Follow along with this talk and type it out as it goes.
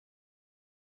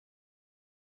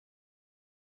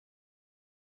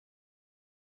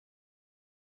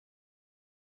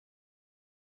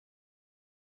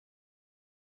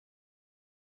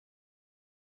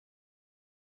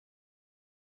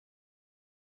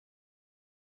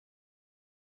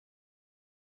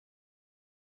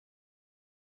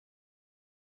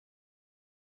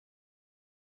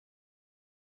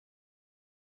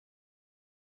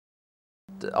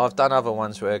I've done other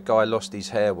ones where a guy lost his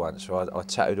hair once, so I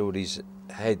tattooed all his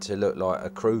head to look like a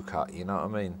crew cut, you know what I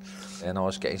mean? And I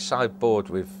was getting so bored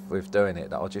with doing it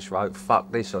that I just wrote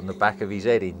 "fuck this" on the back of his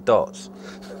head in dots,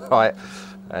 right?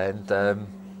 And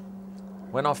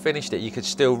when I finished it, you could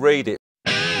still read it.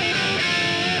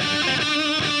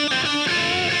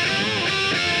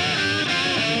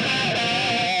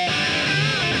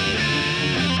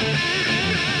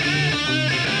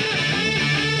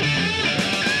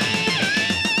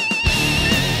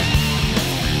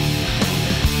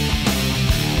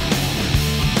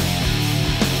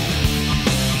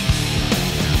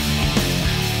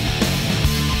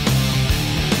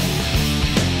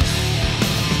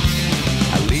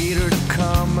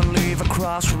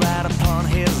 Right upon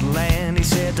his land, he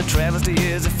said, the travesty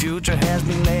is the future has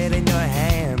been laid in your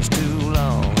hands too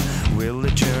long. Will the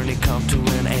journey come to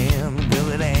an end?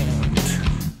 Will it end?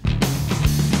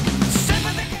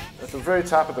 At the very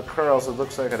top of the curls, it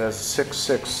looks like it has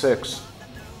 666,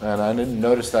 and I didn't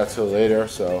notice that till later.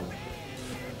 So,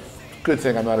 good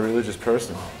thing I'm not a religious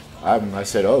person. I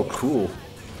said, oh, cool.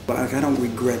 But I don't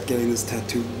regret getting this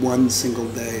tattoo one single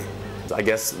day. I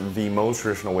guess the most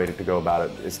traditional way to go about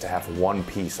it is to have one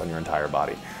piece on your entire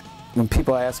body. When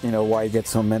people ask, why you get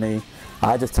so many,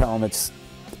 I just tell them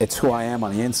it's who I am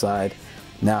on the inside.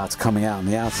 Now it's coming out on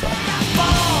the outside.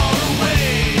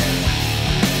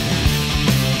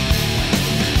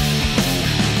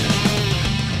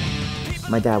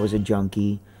 My dad was a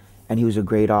junkie, and he was a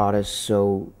great artist,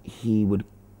 so he would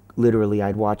literally,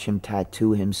 I'd watch him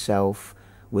tattoo himself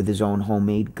with his own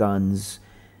homemade guns,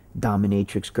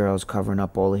 dominatrix girls covering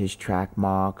up all of his track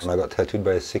marks. I got tattooed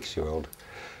by a 6-year-old,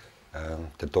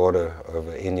 the daughter of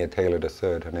Anya Taylor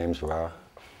III. Her name's Ra.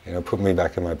 Put me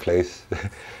back in my place.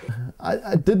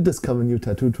 I did discover new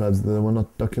tattoo tribes that were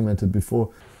not documented before.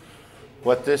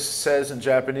 What this says in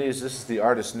Japanese, this is the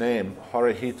artist's name,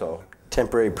 Haruhito.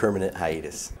 Temporary permanent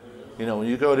hiatus. When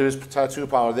you go to his tattoo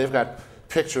parlor, they've got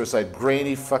pictures, like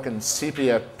grainy fucking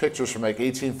sepia pictures from like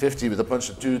 1850 with a bunch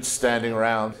of dudes standing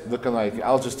around looking like,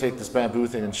 I'll just take this bamboo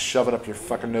thing and shove it up your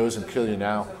fucking nose and kill you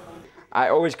now. I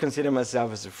always consider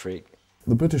myself as a freak.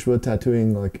 The British were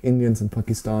tattooing like Indians and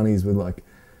Pakistanis with like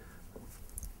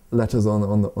letters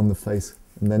on the face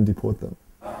and then deport them.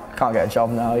 Can't get a job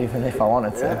now even if I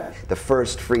wanted to. Yeah. The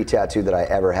first free tattoo that I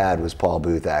ever had was Paul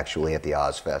Booth actually at the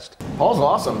Ozfest. Paul's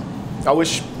awesome. I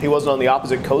wish he wasn't on the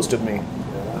opposite coast of me.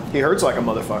 He hurts like a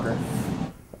motherfucker.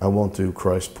 I won't do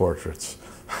Christ portraits.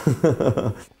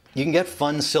 You can get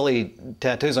fun, silly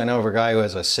tattoos. I know of a guy who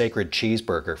has a sacred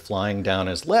cheeseburger flying down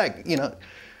his leg.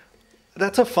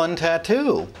 That's a fun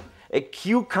tattoo. A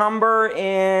cucumber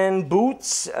in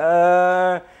boots,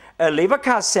 a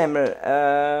Leberkassemmel,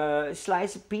 a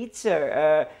slice of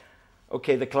pizza.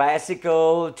 Okay, the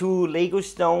classical 2 Lego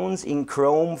stones in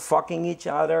chrome fucking each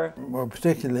other. Well,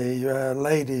 particularly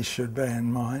ladies should bear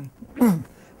in mind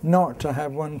not to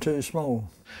have one too small.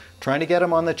 Trying to get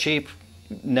them on the cheap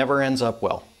never ends up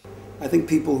well. I think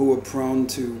people who are prone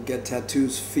to get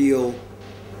tattoos feel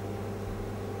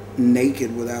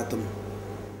naked without them.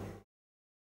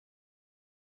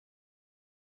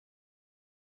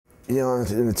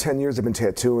 In the 10 years I've been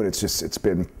tattooing, it's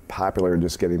been popular and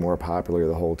just getting more popular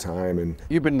the whole time. And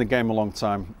you've been in the game a long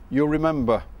time. You'll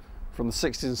remember from the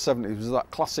 60s and 70s was that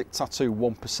classic tattoo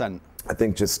 1%. I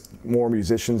think just more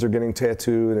musicians are getting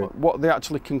tattooed. What they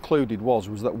actually concluded was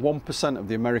that 1% of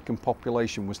the American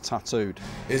population was tattooed.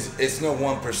 It's no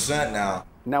 1% now.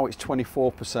 Now it's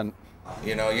 24%.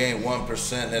 You ain't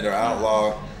 1% that are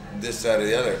outlaw this side or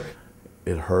the other.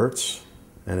 It hurts,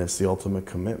 and it's the ultimate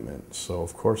commitment, so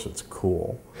of course it's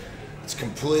cool. It's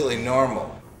completely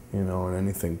normal. And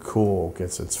anything cool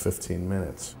gets its 15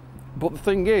 minutes. But the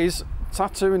thing is,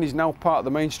 tattooing is now part of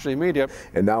the mainstream media.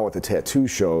 And now with the tattoo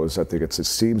shows, I think it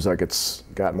seems like it's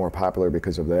got more popular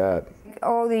because of that.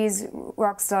 All these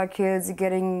rock star kids are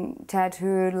getting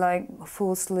tattooed, like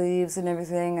full sleeves and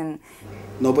everything. And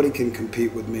nobody can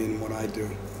compete with me in what I do.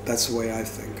 That's the way I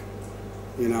think.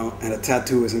 And a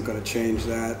tattoo isn't going to change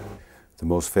that. The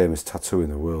most famous tattoo in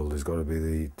the world has got to be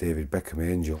the David Beckham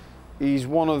angel. He's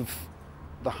one of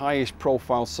the highest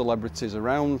profile celebrities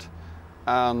around,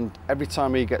 and every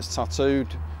time he gets tattooed,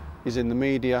 he's in the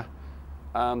media,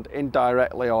 and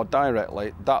indirectly or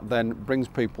directly, that then brings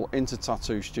people into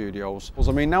tattoo studios.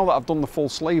 I mean, now that I've done the full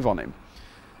sleeve on him,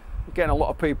 I'm getting a lot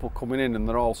of people coming in and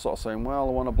they're all sort of saying, well,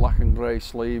 I want a black and grey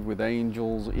sleeve with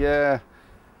angels. Yeah,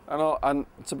 and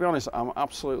to be honest, I'm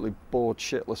absolutely bored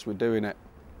shitless with doing it.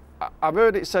 I've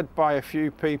heard it said by a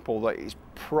few people that it's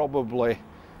probably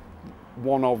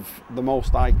one of the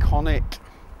most iconic,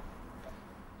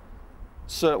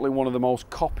 certainly one of the most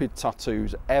copied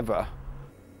tattoos ever.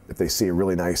 if they see a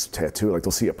really nice tattoo, like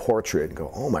they'll see a portrait and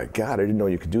go, oh my God, I didn't know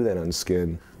you could do that on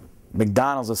skin.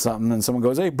 McDonald's or something, and someone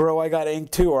goes, hey bro, I got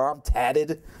ink too, or I'm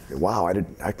tatted. Wow,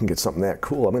 I can get something that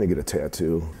cool, I'm gonna get a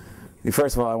tattoo.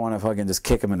 First of all, I want to fucking just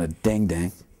kick him in a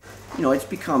ding-dang. You know, it's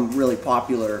become really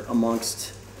popular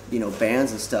amongst, you know,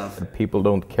 bands and stuff. People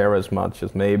don't care as much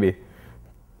as maybe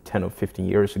 10 or 15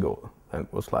 years ago.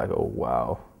 It was like, oh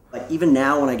wow. Like even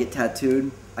now when I get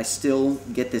tattooed, I still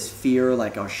get this fear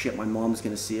like, oh shit, my mom's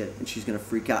gonna see it and she's gonna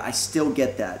freak out. I still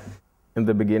get that. In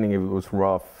the beginning it was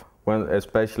rough,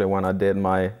 especially when I did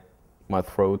my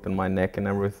throat and my neck and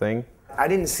everything. I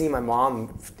didn't see my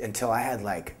mom until I had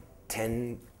like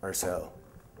 10 or so.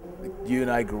 You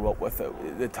and I grew up with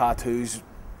it. The tattoos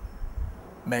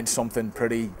meant something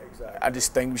pretty. I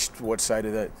distinguished what side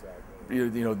of you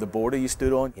know, the border you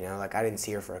stood on. You know, like I didn't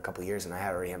see her for a couple years, and I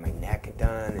had already had my neck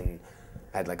done, and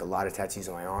I had like a lot of tattoos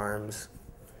on my arms.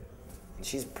 And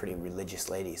she's a pretty religious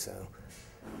lady, so.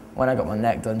 When I got my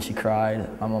neck done, she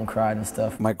cried. My mom cried and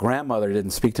stuff. My grandmother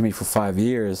didn't speak to me for 5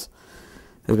 years.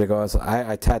 It's because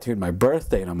I tattooed my birth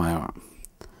date on my arm.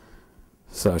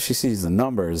 So she sees the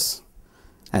numbers,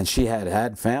 and she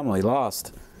had family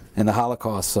lost in the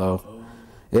Holocaust, so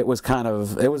it was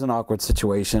an awkward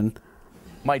situation.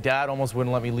 My dad almost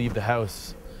wouldn't let me leave the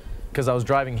house because I was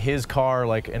driving his car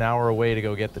like an hour away to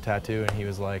go get the tattoo, and he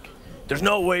was like, there's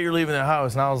no way you're leaving the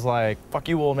house. And I was like, fuck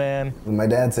you, old man. My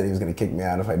dad said he was going to kick me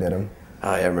out if I did them.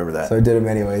 Oh, yeah, I remember that. So I did them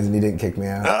anyways, and he didn't kick me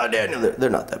out. Oh, Daniel, they're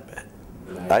not that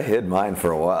bad. I hid mine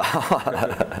for a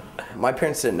while. My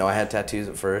parents didn't know I had tattoos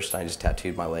at first. I just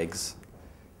tattooed my legs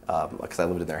because I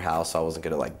lived in their house, so I wasn't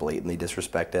going to like blatantly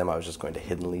disrespect them. I was just going to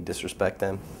hiddenly disrespect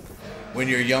them. When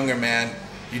you're a younger man,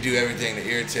 you do everything to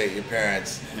irritate your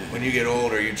parents. When you get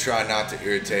older, you try not to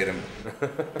irritate them.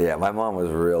 Yeah, my mom was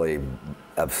really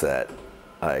upset.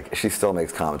 Like, she still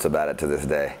makes comments about it to this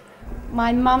day.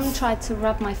 My mum tried to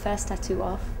rub my first tattoo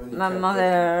off. My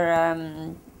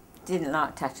mother didn't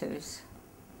like tattoos.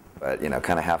 But, you know,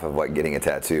 kind of half of what getting a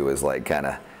tattoo is like kind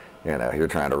of, you know, you're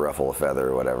trying to ruffle a feather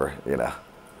or whatever, you know.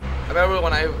 I remember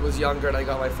when I was younger and I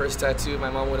got my first tattoo, my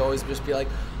mom would always just be like,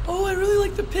 oh, I really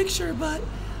like the picture, but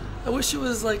I wish it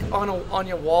was like on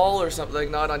your wall or something, like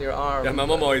not on your arm. Yeah, my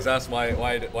mom always asked why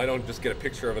don't just get a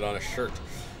picture of it on a shirt.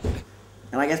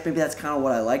 And I guess maybe that's kind of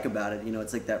what I like about it, you know,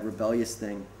 it's like that rebellious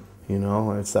thing. You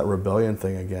know, it's that rebellion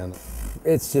thing again.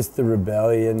 It's just the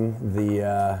rebellion,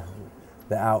 the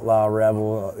outlaw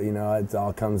rebel, you know, it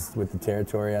all comes with the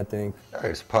territory, I think.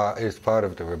 It's part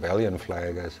of the rebellion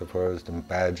flag, I suppose, the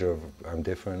badge of I'm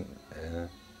different,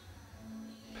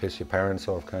 piss your parents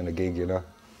off kind of gig, you know.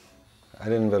 I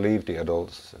didn't believe the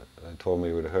adults that told me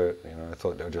it would hurt, you know. I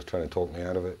thought they were just trying to talk me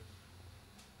out of it.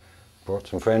 Brought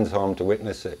some friends home to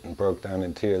witness it and broke down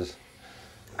in tears.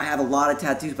 I have a lot of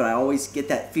tattoos, but I always get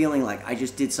that feeling like I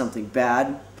just did something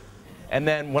bad. And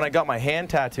then when I got my hand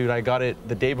tattooed, I got it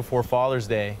the day before Father's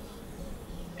Day.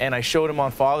 And I showed him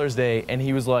on Father's Day, and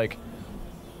he was like,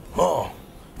 oh,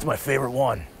 it's my favorite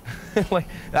one. Like,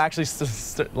 actually,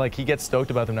 like, he gets stoked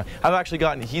about them now.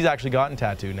 He's actually gotten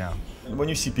tattooed now. When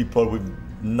you see people with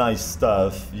nice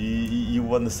stuff, you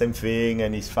want the same thing,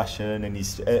 and it's fashion, and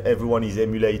everyone is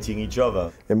emulating each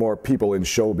other. And more people in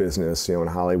show business, you know, in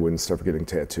Hollywood and stuff are getting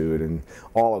tattooed, and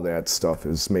all of that stuff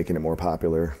is making it more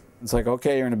popular. It's like,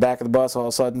 okay, you're in the back of the bus, all of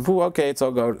a sudden, whew, okay, it's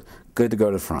all good to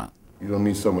go to the front. You don't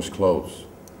need so much clothes.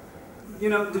 You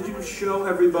know, did you show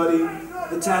everybody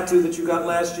the tattoo that you got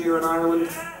last year in Ireland?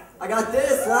 I got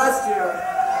this last year.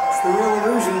 It's the Real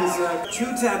Illusions. 2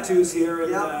 tattoos here,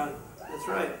 and that's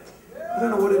right. I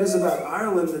don't know what it is about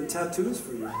Ireland and tattoos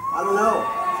for you. I don't know.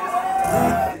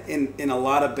 In a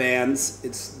lot of bands,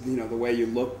 it's, you know, the way you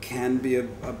look can be a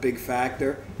big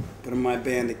factor, but in my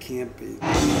band it can't be.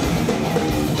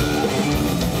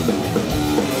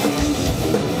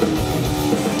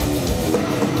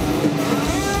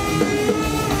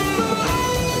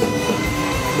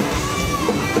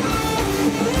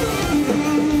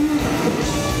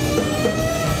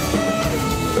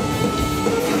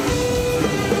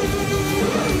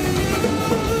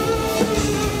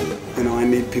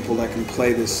 People that can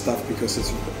play this stuff because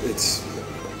it's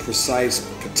precise,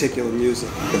 particular music.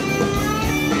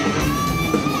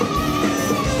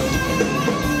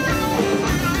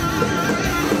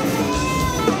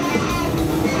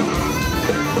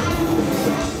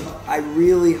 I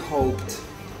really hoped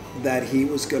that he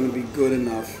was going to be good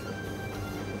enough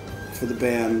for the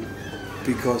band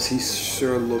because he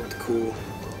sure looked cool.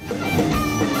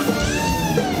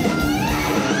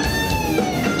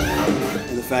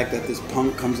 The fact that this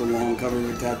punk comes along covered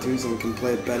with tattoos and can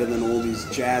play it better than all these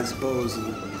jazz bows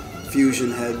and fusion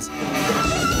heads.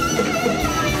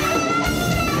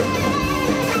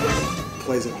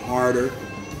 plays it harder,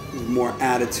 with more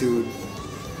attitude.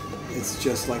 It's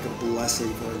just like a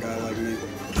blessing for a guy like me.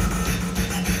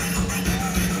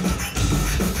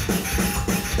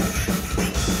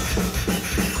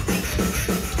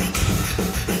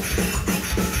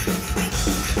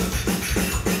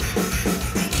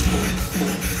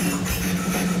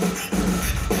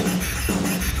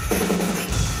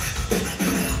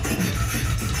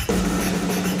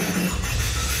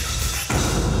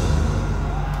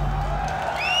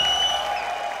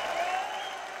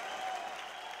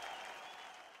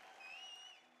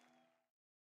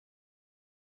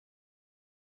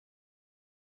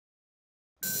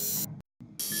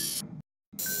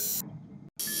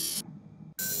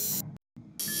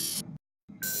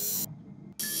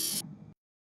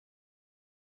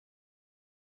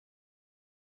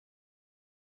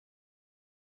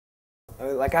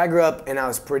 Like, I grew up and I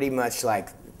was pretty much like,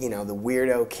 you know, the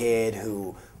weirdo kid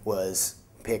who was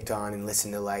picked on and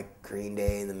listened to like Green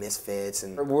Day and the Misfits.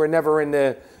 And we're never in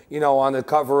the, you know, on the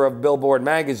cover of Billboard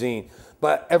magazine,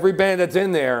 but every band that's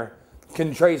in there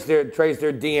can trace their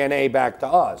DNA back to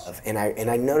us. And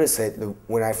I noticed that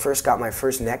when I first got my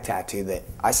first neck tattoo that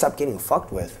I stopped getting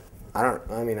fucked with. I don't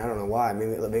know why.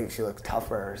 Maybe it makes you look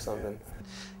tougher or something.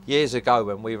 Years ago,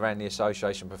 when we ran the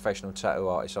Association of Professional Tattoo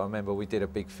Artists, I remember we did a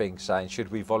big thing saying,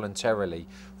 should we voluntarily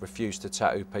refuse to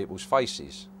tattoo people's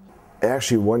faces?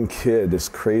 Actually, one kid, this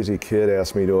crazy kid,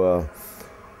 asked me to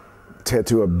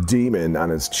tattoo a demon on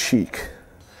his cheek.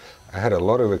 I had a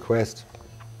lot of requests.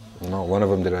 Not one of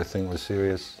them did I think was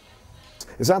serious.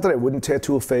 It's not that I wouldn't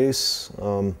tattoo a face.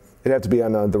 It'd have to be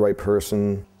on the right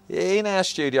person. In our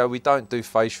studio, we don't do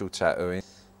facial tattooing,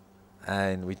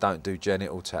 and we don't do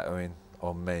genital tattooing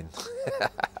on men.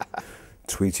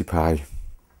 Tweety pie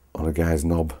on a guy's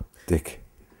knob, dick.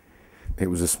 It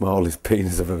was the smallest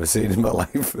penis I've ever seen in my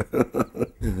life.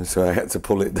 So I had to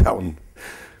pull it down,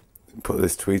 put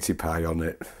this Tweety pie on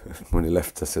it. When he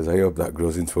left, I says, I hope that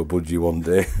grows into a budgie one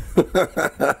day.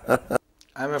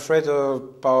 I'm afraid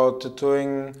about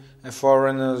tattooing a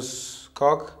foreigner's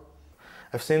cock.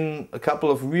 I've seen a couple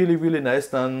of really, really nice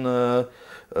done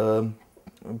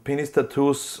penis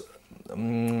tattoos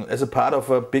as a part of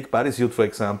a big bodysuit, for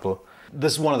example.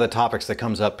 This is one of the topics that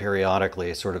comes up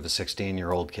periodically. Sort of a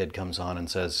 16-year-old kid comes on and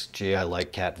says, gee, I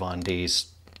like Kat Von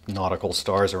D's nautical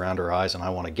stars around her eyes and I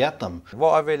want to get them.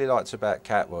 What I really liked about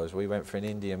Kat was we went for an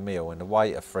Indian meal and the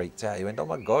waiter freaked out. He went, oh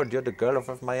my God, you're the girl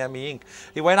of Miami Ink.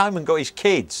 He went home and got his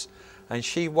kids and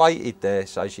she waited there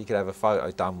so she could have a photo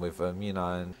done with them, you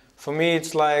know. And for me,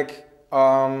 it's like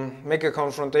make a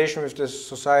confrontation with this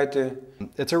society.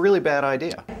 It's a really bad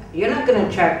idea. You're not going to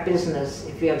attract business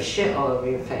if you have shit all over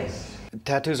your face.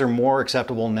 Tattoos are more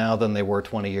acceptable now than they were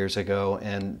 20 years ago,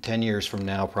 and 10 years from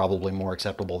now probably more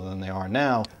acceptable than they are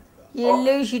now. You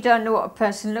lose, you don't know what a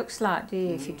person looks like, do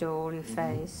you, if you do all your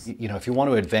face? You know, if you want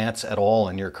to advance at all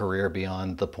in your career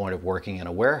beyond the point of working in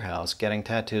a warehouse, getting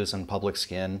tattoos on public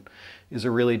skin is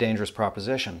a really dangerous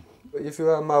proposition. If you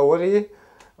are Maori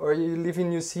or you live in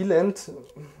New Zealand,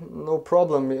 no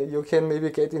problem. You can maybe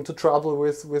get into trouble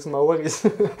with Maoris.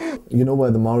 You know why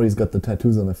the Maoris got the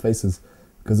tattoos on their faces?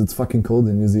 Because it's fucking cold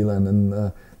in New Zealand,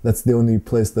 and that's the only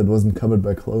place that wasn't covered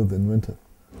by clothes in winter.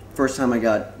 First time I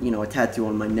got, you know, a tattoo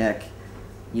on my neck,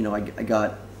 you know, I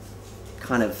got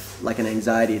kind of like an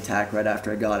anxiety attack right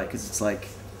after I got it, because it's like,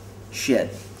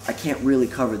 shit, I can't really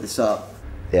cover this up.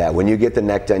 Yeah, when you get the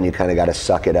neck done, you kind of got to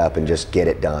suck it up and just get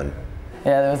it done.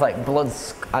 Yeah, there was like blood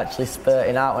actually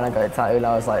spurting out when I got it tattooed, and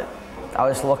I was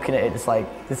just looking at it, just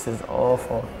like, this is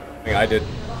awful. I did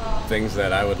things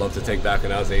that I would love to take back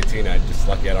when I was 18. I'm just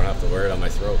lucky I don't have to wear it on my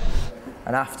throat.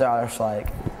 And after I was like,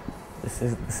 this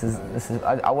is.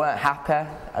 I weren't happy.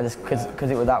 I just because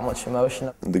it was that much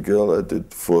emotion. The girl, I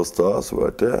did 4 stars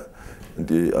right there, and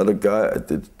the other guy, I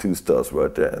did 2 stars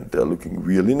right there, and they're looking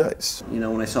really nice. You know,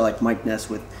 when I saw like Mike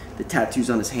Ness with the tattoos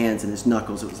on his hands and his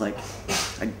knuckles, it was like,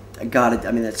 I got it.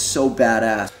 I mean, that's so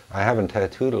badass. I haven't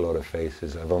tattooed a lot of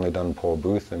faces. I've only done Paul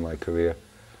Booth in my career.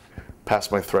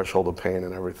 Past my threshold of pain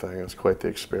and everything. It was quite the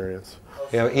experience.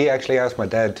 Yeah, he actually asked my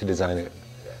dad to design it,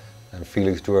 and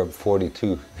Felix drew up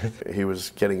 42. He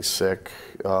was getting sick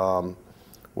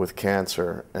with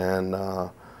cancer, and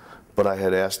but I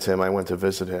had asked him, I went to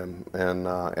visit him, and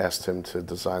asked him to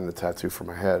design the tattoo for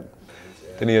my head.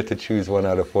 Then he had to choose one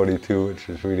out of 42, which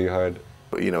was really hard.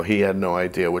 But, you know, he had no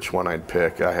idea which one I'd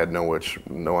pick. I had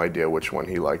no idea which one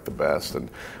he liked the best, and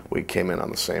we came in on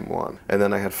the same one. And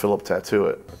then I had Philip tattoo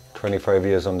it. 25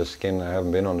 years on the skin, I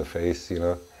haven't been on the face, you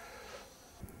know.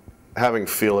 Having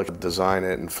Felix design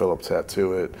it and Philip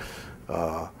tattoo it,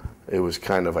 it was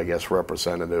kind of, I guess,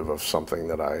 representative of something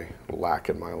that I lack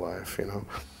in my life, you know.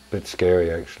 Bit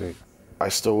scary, actually. I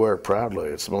still wear it proudly.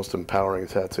 It's the most empowering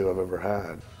tattoo I've ever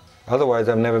had. Otherwise,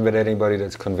 I've never met anybody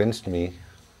that's convinced me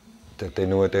that they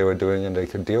knew what they were doing and they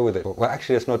could deal with it. Well,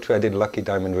 actually, that's not true. I did Lucky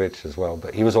Diamond Rich as well,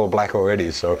 but he was all black already,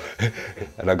 so...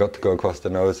 and I got to go across the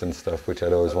nose and stuff, which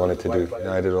I'd always wanted to do. And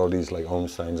I did all these like home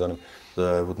signs on him.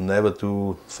 I would never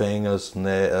do fingers,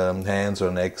 hands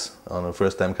or necks on a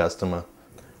first-time customer.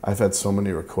 I've had so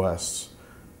many requests,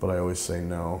 but I always say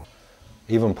no.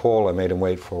 Even Paul, I made him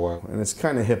wait for a while. And it's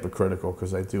kind of hypocritical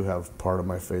because I do have part of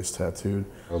my face tattooed.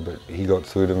 Oh, but he got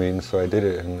through to me, and so I did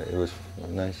it, and it was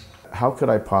nice. How could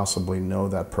I possibly know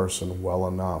that person well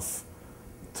enough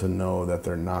to know that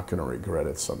they're not going to regret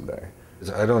it someday?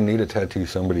 I don't need to tattoo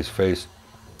somebody's face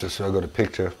just so I got a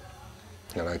picture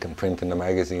that I can print in the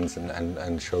magazines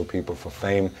and show people for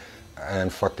fame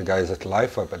and fuck the guy's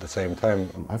life up at the same time.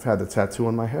 I've had the tattoo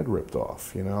on my head ripped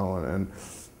off, you know, and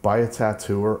by a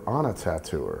tattooer on a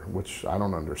tattooer, which I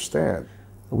don't understand.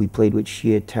 We played with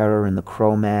Sheer Terror and the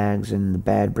Cro-Mags and the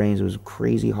Bad Brains. It was a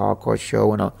crazy hardcore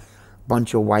show, and a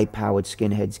bunch of white-powered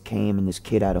skinheads came, and this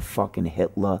kid had a fucking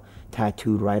Hitler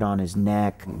tattooed right on his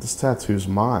neck. This tattoo's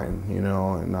mine, you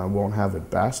know, and I won't have it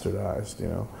bastardized, you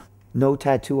know. No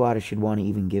tattoo artist should want to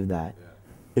even give that.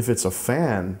 If it's a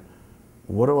fan,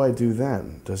 what do I do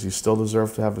then? Does he still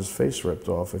deserve to have his face ripped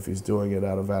off if he's doing it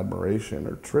out of admiration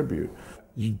or tribute?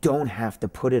 You don't have to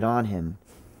put it on him.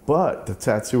 But the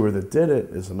tattooer that did it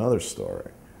is another story.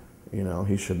 You know,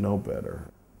 he should know better.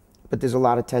 But there's a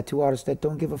lot of tattoo artists that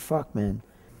don't give a fuck, man.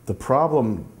 The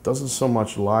problem doesn't so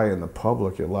much lie in the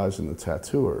public, it lies in the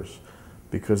tattooers.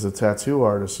 Because the tattoo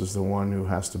artist is the one who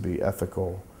has to be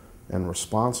ethical and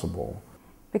responsible.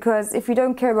 Because if you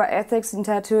don't care about ethics in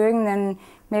tattooing, then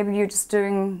maybe you're just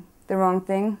doing the wrong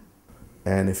thing.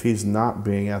 And if he's not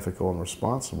being ethical and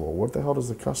responsible, what the hell does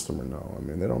the customer know? I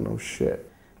mean, they don't know shit.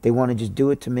 They want to just do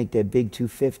it to make their big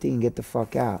 250 and get the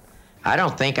fuck out. I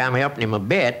don't think I'm helping him a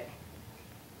bit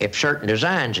if certain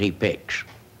designs he picks.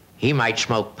 He might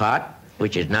smoke pot,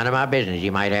 which is none of my business. He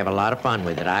might have a lot of fun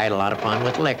with it. I had a lot of fun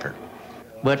with liquor.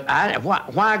 But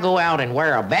why go out and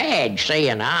wear a badge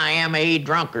saying I am a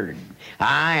drunkard,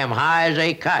 I am high as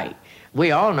a kite? We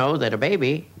all know that a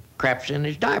baby craps in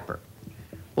his diaper.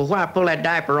 Well, why pull that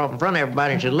diaper off in front of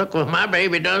everybody and say, look what my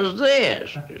baby does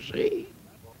this, you see?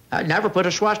 I never put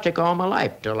a swastika all my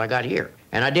life till I got here.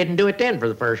 And I didn't do it then for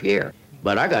the first year.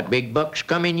 But I got big bucks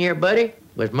coming here, buddy.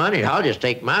 With money, I'll just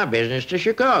take my business to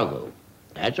Chicago.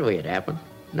 That's the way it happened.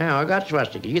 Now I got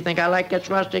swastika. You think I like that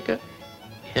swastika?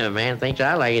 The man thinks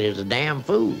I like it as a damn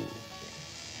fool.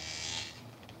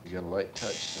 You got a light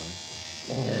touch,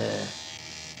 son.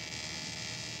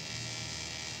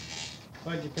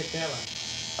 Why'd you pick that one?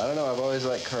 I don't know, I've always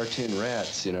liked cartoon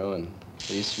rats, you know, and it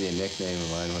used to be a nickname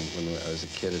of mine when I was a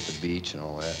kid at the beach and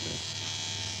all that.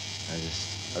 And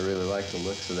I really like the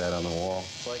looks of that on the wall.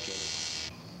 It's like it.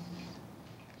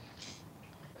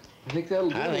 I think that'll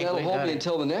do it. That'll hold me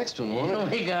until the next one, won't it?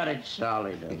 We got it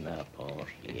solid enough, boss.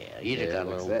 Yeah, you just got a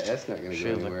little... That's not going to go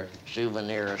anywhere.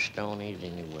 Souvenir of Stonies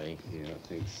anyway. Yeah, I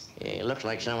think so. Yeah, it looks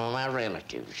like some of my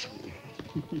relatives.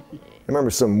 I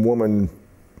remember some woman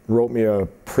wrote me a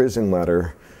prison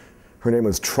letter. Her name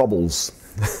was Troubles.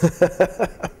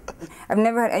 I've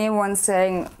never had anyone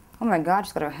saying, oh my God,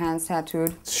 she's got her hands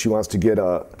tattooed. She wants to get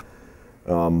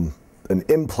an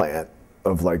implant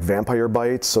of like vampire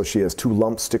bites, so she has 2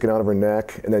 lumps sticking out of her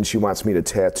neck, and then she wants me to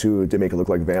tattoo to make it look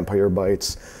like vampire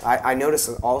bites. I notice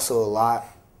also a lot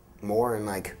more in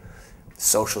like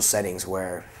social settings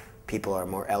where people are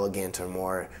more elegant or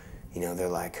more, you know, they're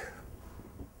like...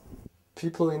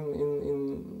 People in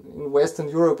Western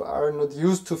Europe are not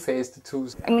used to face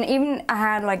tattoos. I mean, even I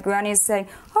had like grannies saying,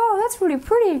 oh, that's really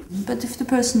pretty. But if the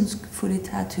person's fully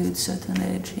tattooed, certain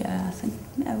age, yeah, I think,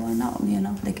 yeah, why not, you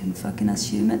know, they can fucking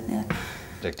assume it, yeah.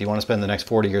 Do you want to spend the next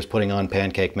 40 years putting on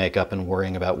pancake makeup and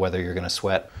worrying about whether you're going to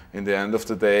sweat? In the end of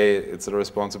the day, it's the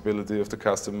responsibility of the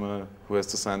customer who has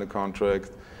to sign the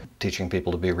contract. Teaching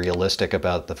people to be realistic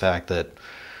about the fact that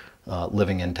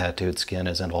living in tattooed skin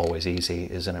isn't always easy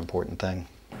is an important thing.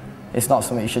 It's not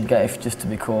something you should get if just to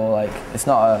be cool. Like it's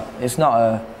not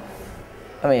a.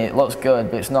 I mean, it looks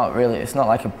good, but it's not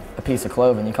like a piece of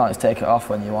clothing. You can't just take it off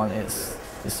when you want. It's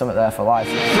something there for life.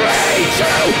 3, 2,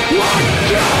 1,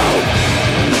 go!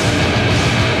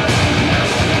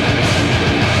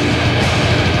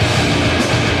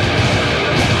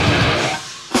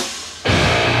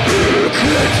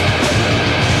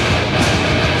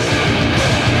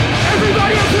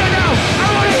 Everybody up here now! I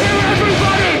want to hear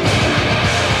everybody!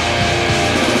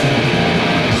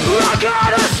 I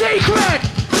got a secret!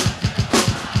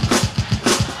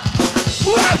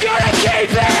 We're gonna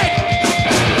keep it!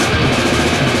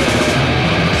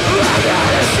 I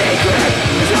got a secret!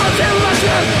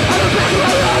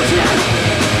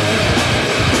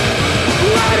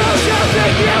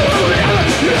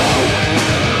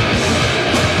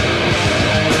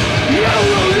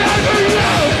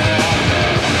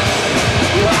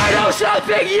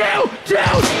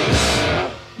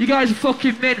 guys are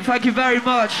fucking mint. Thank you very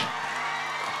much.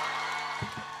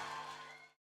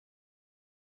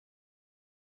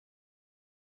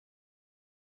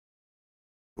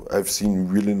 I've seen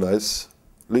really nice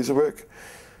laser work,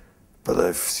 but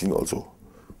I've seen also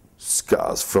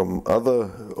scars from other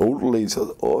old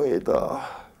lasers.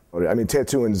 I mean,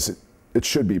 tattooing's, it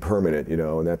should be permanent, you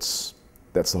know, and that's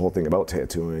the whole thing about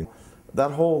tattooing.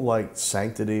 That whole like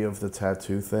sanctity of the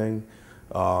tattoo thing,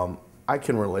 I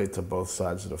can relate to both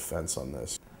sides of the fence on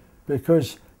this.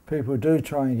 Because people do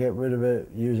try and get rid of it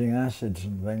using acids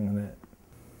and things in it.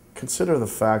 Consider the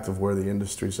fact of where the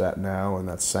industry's at now and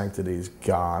that sanctity's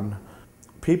gone.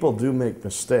 People do make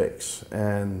mistakes,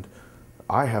 and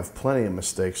I have plenty of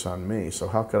mistakes on me, so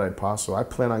how could I possibly, I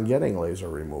plan on getting laser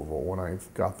removal when I've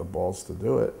got the balls to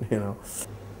do it, you know.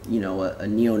 You know, a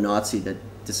neo-Nazi that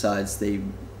decides they,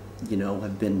 you know,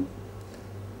 have been,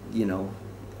 you know,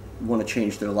 want to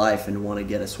change their life and want to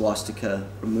get a swastika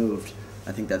removed.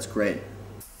 I think that's great.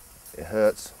 It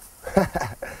hurts.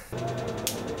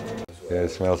 Yeah, it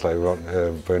smells like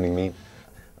burning meat.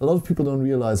 A lot of people don't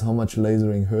realize how much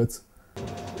lasering hurts.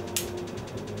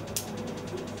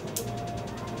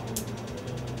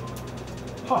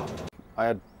 I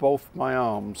had both my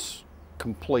arms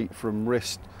complete from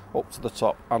wrist up to the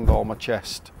top and all my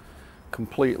chest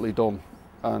completely done,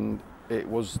 and it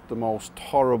was the most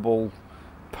horrible,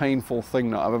 painful thing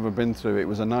that I've ever been through. It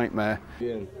was a nightmare.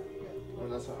 It's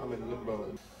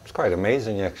quite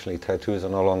amazing actually, tattoos are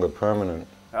no longer permanent.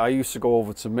 I used to go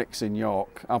over to Mix in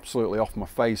York, absolutely off my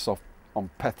face, off on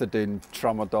pethidine,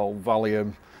 tramadol,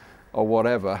 Valium, or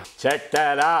whatever. Check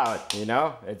that out, you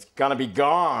know, it's gonna be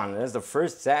gone. That's the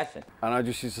first session. And I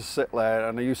just used to sit there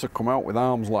and I used to come out with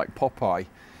arms like Popeye.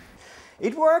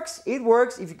 It works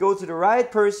if you go to the right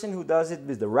person who does it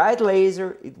with the right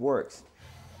laser, it works.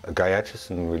 Guy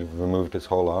Atchison removed his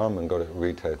whole arm and got it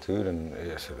re-tattooed, and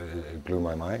it blew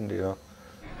my mind, you know.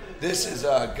 This is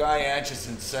Guy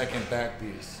Atchison's second back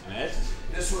piece.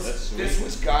 This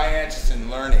was Guy Atchison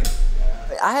learning.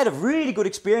 I had a really good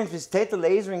experience with tattoo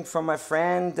lasering from my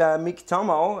friend Mick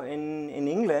Tomo in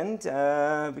England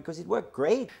because it worked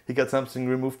great. He got something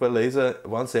removed by laser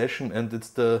one session, and it's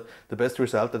the best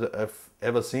result that I've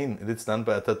ever seen. It's done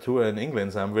by a tattooer in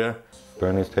England somewhere.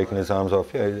 Bernie's taking his arms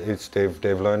off. Yeah,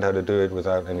 they've learned how to do it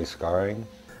without any scarring.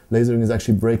 Lasering is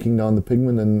actually breaking down the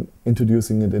pigment and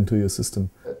introducing it into your system.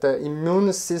 The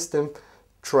immune system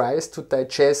tries to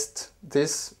digest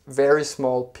these very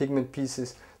small pigment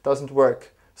pieces. Doesn't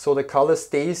work. So the color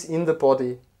stays in the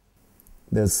body.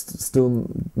 There's still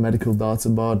medical doubts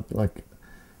about like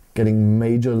getting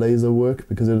major laser work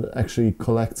because it actually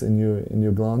collects in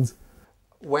your glands.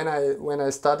 When I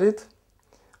studied,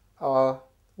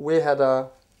 we had a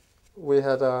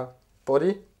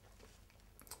body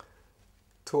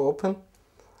to open,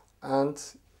 and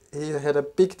he had a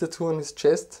big tattoo on his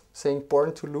chest saying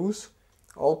 "Born to Lose,"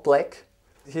 all black.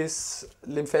 His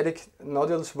lymphatic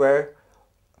nodules were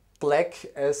black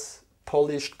as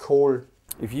polished coal.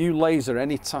 If you laser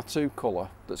any tattoo colour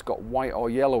that's got white or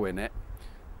yellow in it,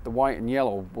 the white and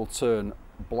yellow will turn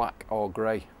black or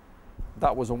grey.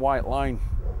 That was a white line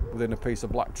within a piece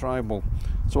of black tribal.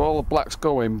 So all the black's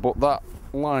going, but that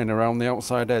line around the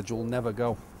outside edge will never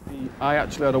go. I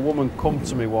actually had a woman come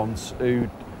to me once who,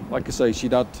 like I say,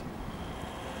 she'd had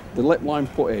the lip line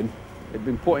put in, it'd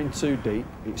been put in too deep,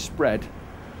 it spread.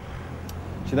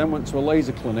 She then went to a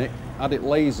laser clinic, had it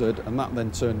lasered, and that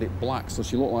then turned it black. So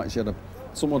she looked like she had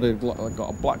somebody had got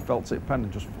a black felt tip pen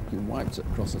and just fucking wiped it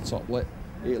across the top lip.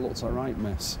 It looked a right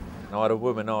mess. I had a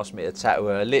woman ask me to tattoo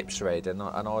her lips red, and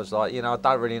I was like, you know, I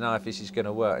don't really know if this is going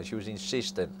to work, and she was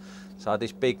insistent. So I had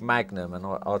this big magnum, and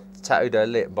I tattooed her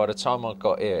lip. By the time I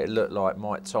got here, it looked like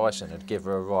Mike Tyson had given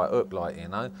her a right hook, like, you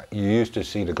know. You used to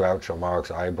see the Groucho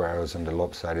Marx eyebrows and the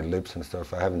lopsided lips and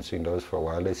stuff. I haven't seen those for a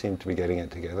while. They seem to be getting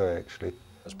it together, actually.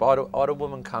 But I had a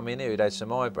woman come in here who'd had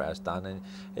some eyebrows done, and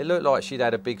it looked like she'd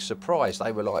had a big surprise.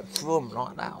 They were like, boom,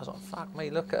 like that. I was like, fuck me,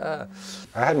 look at her.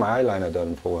 I had my eyeliner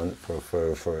done for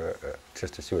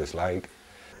just to see what it's like.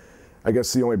 I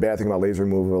guess the only bad thing about laser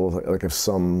removal, like if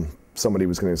somebody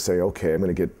was going to say, okay, I'm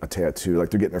going to get a tattoo,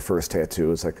 like they're getting their first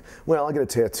tattoo, it's like, well, I'll get a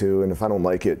tattoo, and if I don't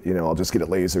like it, you know, I'll just get it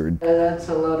lasered. That's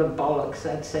a load of bollocks.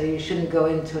 I'd say you shouldn't go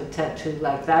into a tattoo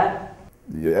like that.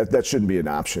 Yeah, that shouldn't be an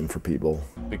option for people.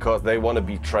 Because they want to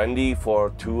be trendy for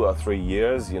 2 or 3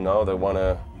 years, you know, they want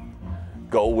to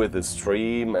go with the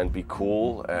stream and be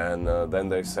cool, and then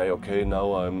they say, okay,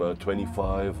 now I'm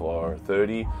 25 or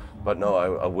 30, but no,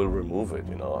 I will remove it,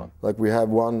 you know. Like we have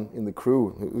one in the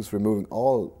crew who's removing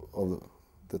all of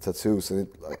the tattoos, and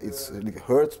it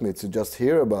hurts me to just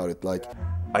hear about it. Like,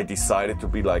 I decided to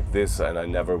be like this, and I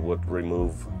never would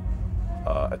remove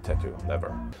a tattoo,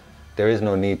 never. There is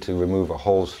no need to remove a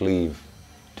whole sleeve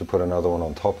to put another one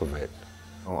on top of it.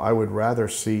 I would rather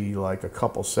see like a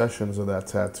couple sessions of that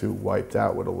tattoo wiped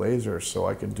out with a laser so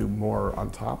I could do more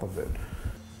on top of it.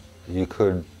 You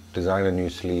could design a new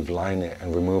sleeve, line it,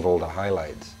 and remove all the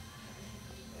highlights.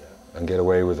 And get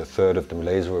away with a third of the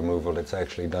laser removal that's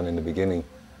actually done in the beginning.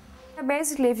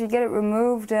 Basically, if you get it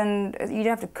removed, then you'd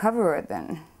have to cover it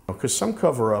then. Because some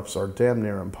cover-ups are damn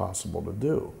near impossible to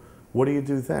do. What do you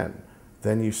do then?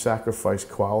 Then you sacrifice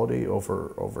quality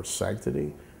over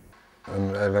sanctity?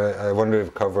 And I wonder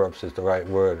if cover-ups is the right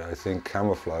word. I think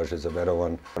camouflage is a better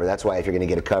one. That's why if you're going to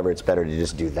get a cover, it's better to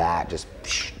just do that, just,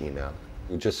 you know.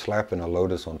 You're just slapping a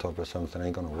lotus on top of something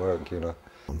ain't going to work, you know.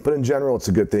 But in general, it's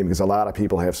a good thing because a lot of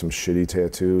people have some shitty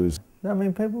tattoos. I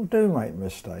mean, people do make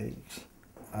mistakes.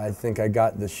 I think I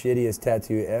got the shittiest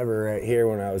tattoo ever right here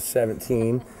when I was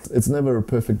 17. It's never a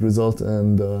perfect result,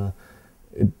 and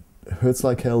it hurts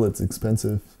like hell. It's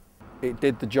expensive. It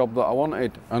did the job that I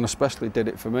wanted, and especially did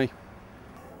it for me.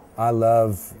 I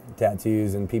love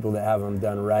tattoos, and people that have them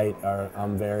done right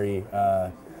I'm very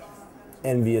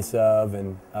envious of,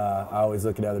 and I always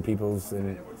look at other people's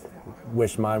and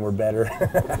wish mine were better.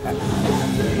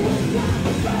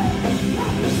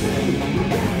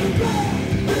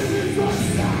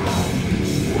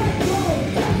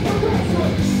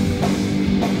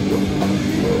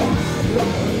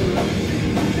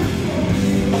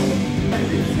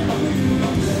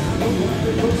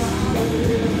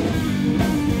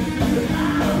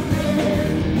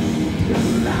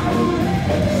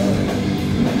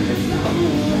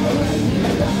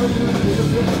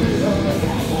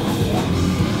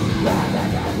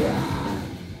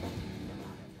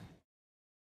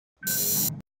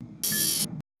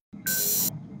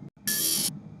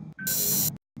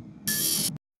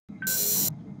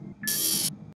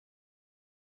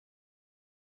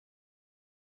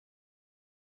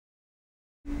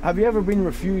 Have you ever been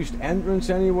refused entrance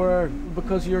anywhere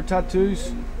because of your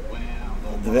tattoos?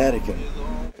 The Vatican.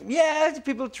 Yeah,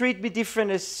 people treat me different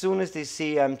as soon as they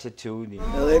see I'm tattooed.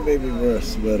 Well, they made me wear a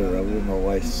sweater. I wore my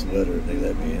wife's sweater and they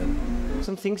let me in.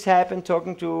 Some things happened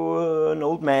talking to an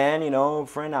old man, you know,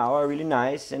 for an hour, really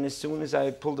nice. And as soon as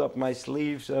I pulled up my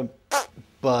sleeves,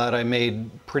 But I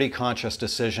made pretty conscious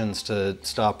decisions to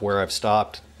stop where I've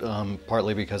stopped,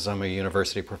 partly because I'm a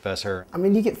university professor. I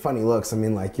mean, you get funny looks. I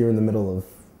mean, like, you're in the middle of,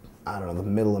 I don't know, the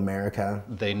middle America.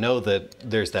 They know that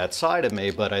there's that side of me,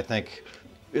 but I think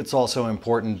it's also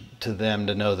important to them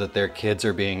to know that their kids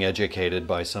are being educated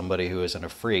by somebody who isn't a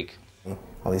freak.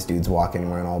 All these dudes walk in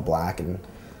wearing all black, and,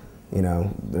 you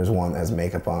know, there's one that has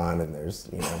makeup on, and there's,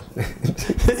 you know,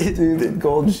 dudes with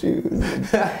gold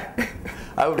shoes.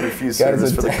 I would refuse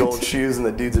service for the gold shoes and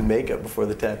the dudes in makeup before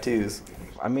the tattoos.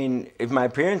 I mean, if my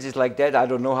appearance is like that, I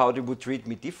don't know how they would treat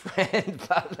me different.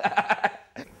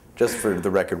 Just for the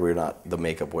record, we're not the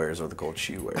makeup wearers or the gold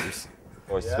shoe wearers.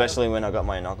 Especially when I got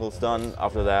my knuckles done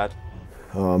after that.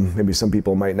 Maybe some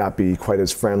people might not be quite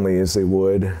as friendly as they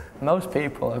would. Most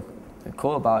people are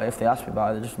cool about it. If they ask me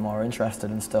about it, they're just more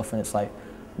interested in stuff, and it's like,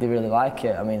 they really like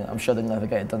it. I mean, I'm sure they'd never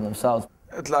get it done themselves.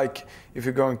 It's like if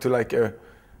you're going to like a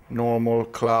normal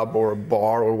club or a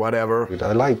bar or whatever.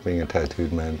 I like being a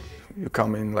tattooed man. You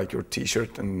come in like your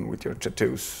t-shirt and with your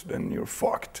tattoos, then you're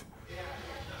fucked.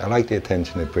 I like the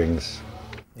attention it brings.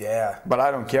 Yeah, but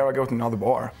I don't care, I go to another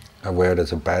bar. I wear it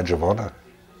as a badge of honor.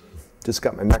 Just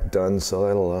got my neck done, so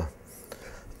that'll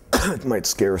it might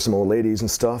scare some old ladies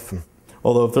and stuff.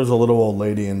 Although if there's a little old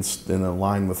lady in a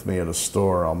line with me at a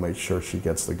store, I'll make sure she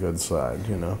gets the good side,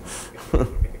 you know.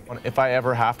 If I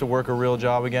ever have to work a real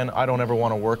job again, I don't ever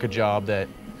want to work a job that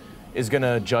is going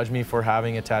to judge me for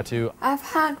having a tattoo. I've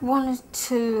had 1 or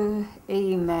 2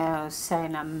 emails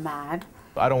saying I'm mad.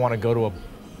 I don't want to go to a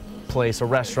place, a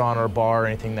restaurant or a bar or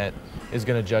anything that is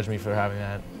going to judge me for having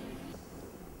that.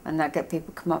 And I get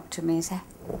people come up to me and say,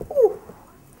 ooh,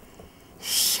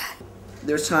 shut.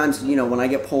 There's times, you know, when I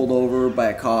get pulled over by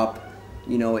a cop,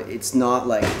 you know, it's not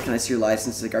like, can I see your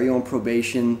license? It's like, are you on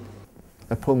probation?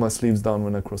 I pull my sleeves down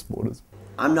when I cross borders.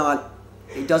 I'm not,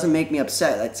 it doesn't make me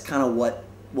upset. That's kind of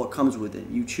what comes with it.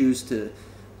 You choose to,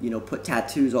 you know, put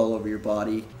tattoos all over your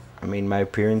body. I mean, my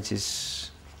appearance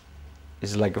is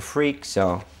like a freak,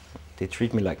 so they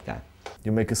treat me like that.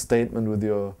 You make a statement with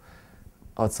your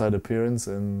outside appearance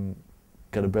and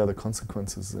gotta bear the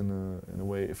consequences in a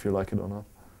way, if you like it or not.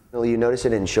 Well, you notice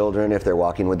it in children if they're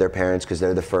walking with their parents because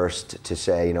they're the first to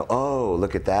say, you know, oh,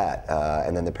 look at that,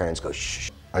 and then the parents go, shh.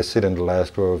 I sit in the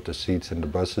last row of the seats in the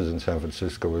buses in San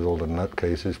Francisco with all the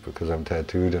nutcases because I'm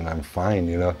tattooed and I'm fine,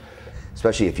 you know.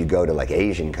 Especially if you go to like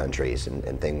Asian countries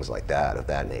and things like that, of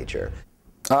that nature.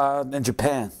 In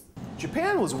Japan.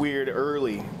 Japan was weird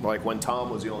early, like when Tom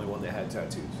was the only one that had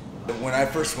tattoos. When I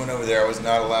first went over there, I was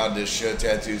not allowed to show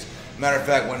tattoos. Matter of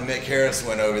fact, when Mick Harris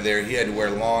went over there, he had to wear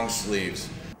long sleeves.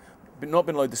 Not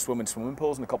been allowed to swim in swimming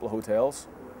pools in a couple of hotels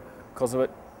because of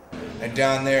it. And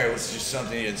down there, it was just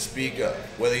something you didn't speak of,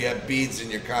 whether you have beads in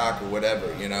your cock or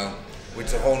whatever, you know, which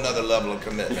is a whole nother level of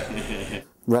commitment.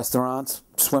 Restaurants,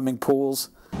 swimming pools.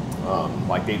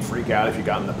 Like they'd freak out if you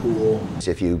got in the pool.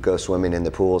 If you go swimming in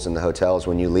the pools in the hotels,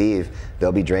 when you leave,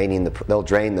 they'll drain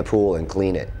the pool and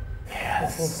clean it.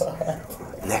 Yes.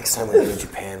 Next time we go to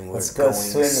Japan, we're Let's go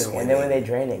swimming. And then when they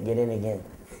drain it, get in again.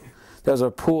 There was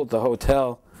a pool at the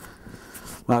hotel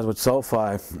when I was with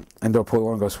Sulfi, indoor pool, we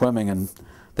want to go swimming, and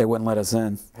they wouldn't let us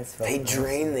in. They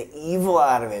drain the evil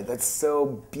out of it. That's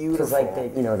so beautiful. Because like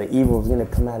the evil's gonna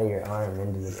come out of your arm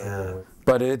into the pool.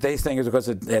 But they think it's because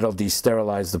it'll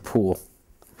de-sterilize the pool.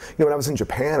 You know, when I was in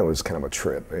Japan, it was kind of a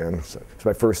trip, man. It's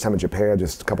my first time in Japan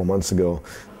just a couple months ago.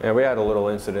 Yeah, we had a little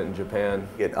incident in Japan.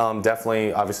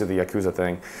 Definitely, obviously, the Yakuza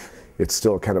thing. It's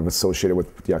still kind of associated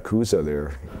with Yakuza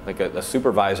there. Like a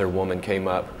supervisor woman came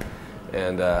up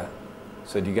and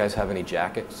said, "Do you guys have any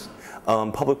jackets?"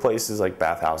 Public places like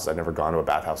bathhouses. I'd never gone to a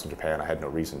bathhouse in Japan. I had no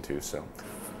reason to. So.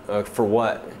 For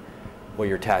what? Well,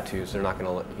 your tattoos. They're not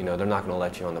gonna, they're not gonna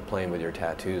let you on the plane with your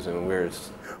tattoos. I mean,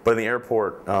 But in the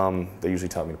airport, they usually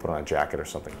tell me to put on a jacket or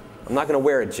something. I'm not gonna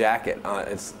wear a jacket.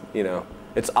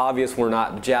 It's obvious we're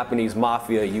not the Japanese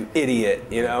mafia, you idiot.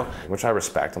 Which I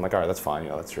respect. I'm like, all right, that's fine.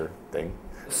 That's your thing.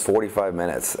 45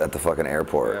 minutes at the fucking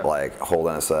airport, like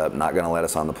holding us up, not gonna let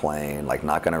us on the plane, like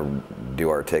not gonna do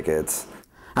our tickets.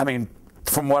 I mean,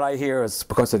 from what I hear, it's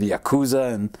because of the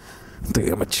Yakuza, and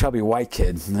I'm a chubby white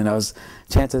kid, and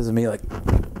chances of me like,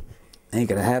 ain't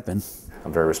gonna happen.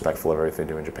 I'm very respectful of everything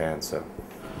they do in Japan, so.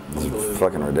 It's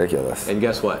fucking ridiculous. And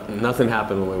guess what? Nothing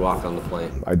happened when we walked on the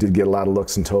plane. I did get a lot of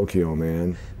looks in Tokyo,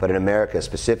 man. But in America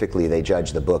specifically, they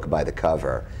judge the book by the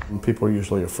cover. People are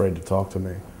usually afraid to talk to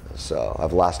me. So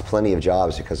I've lost plenty of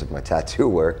jobs because of my tattoo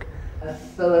work.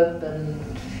 Philip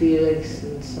and Felix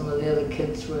and some of the other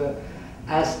kids were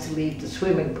asked to leave the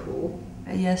swimming pool.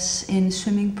 Yes, in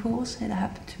swimming pools, it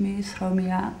happened to me, throw me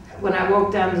out. When I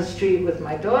walk down the street with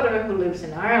my daughter, who lives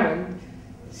in Ireland,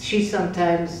 she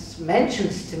sometimes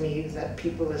mentions to me that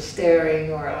people are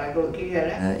staring or like looking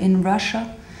at her. In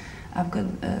Russia, I've got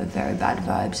very bad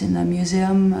vibes in a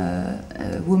museum.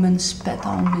 A woman spat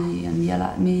on me and yelled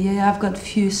at me. Yeah, I've got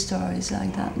few stories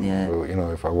like that, yeah.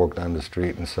 If I walk down the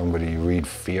street and somebody read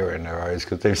fear in their eyes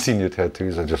because they've seen your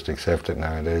tattoos, I just accept it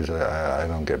nowadays. I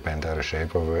don't get bent out of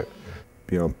shape over it.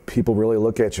 People really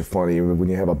look at you funny when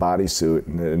you have a bodysuit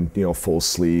and full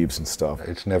sleeves and stuff.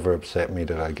 It's never upset me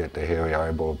that I get the hairy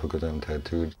eyeball because I'm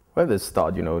tattooed. Well, they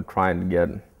start, trying to get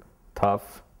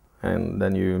tough, and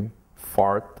then you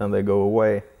fart and they go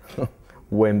away.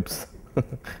 Wimps.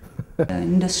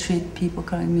 In the street, people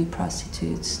calling me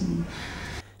prostitutes.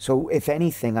 So if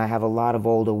anything, I have a lot of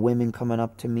older women coming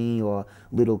up to me or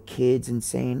little kids and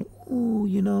saying,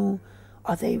 ooh,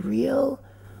 are they real?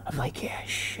 I'm like, yeah,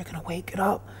 shh, you're gonna wake it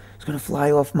up. It's gonna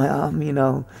fly off my arm,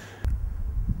 A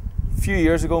few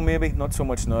years ago, maybe, not so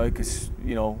much now, because,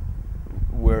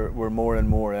 we're more and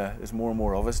more, there's more and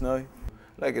more of us now.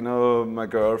 Like, my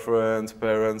girlfriend's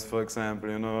parents, for example,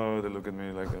 they look at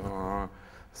me like, oh,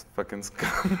 this fucking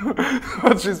scum.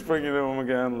 But she's bringing it home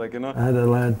again, I had a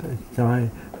lad, guy,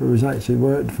 who was actually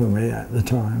worked for me at the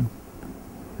time,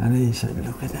 and he said,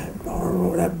 look at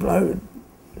that bloke.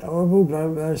 Horrible bloke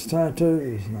with those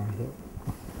tattoos. And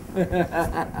I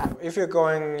thought, if you're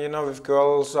going, with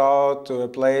girls out to a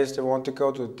place, they want to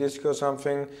go to a disco or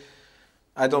something,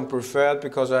 I don't prefer it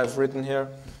because I've written here,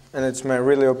 and it's my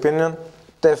really opinion,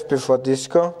 death before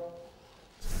disco.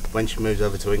 When she moves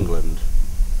over to England,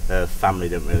 her family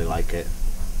didn't really like it,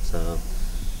 so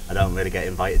I don't really get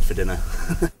invited for dinner.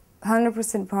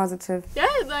 100% positive. Yeah,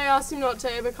 they asked him not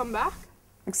to ever come back.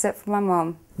 Except for my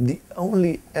mom. The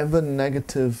only ever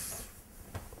negative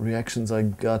reactions I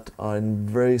got are in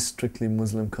very strictly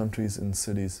Muslim countries in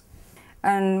cities.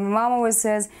 And my mom always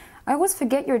says, I always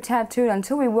forget you're tattooed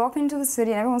until we walk into the city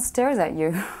and everyone stares at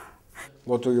you.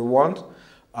 What do you want?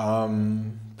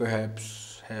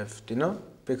 Perhaps have dinner,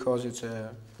 because it's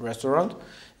a restaurant.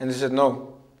 And they said,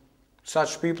 no,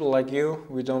 such people like you,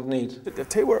 we don't need. I'll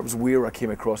tell you where it was weird. I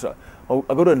came across it.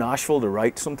 I go to Nashville to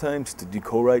write sometimes, to do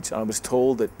co-writes, and I was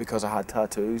told that because I had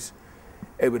tattoos,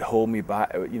 it would hold me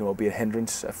back. It would be a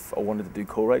hindrance if I wanted to do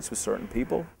co-writes with certain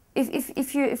people.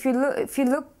 If you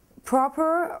look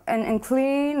proper and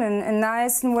clean and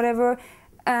nice and whatever,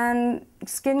 and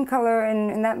skin color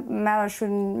and that matter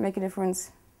shouldn't make a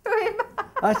difference.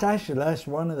 That's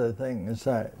one of the things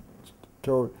that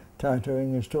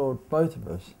tattooing has taught both of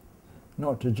us.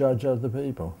 not to judge other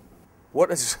people.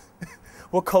 What's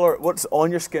on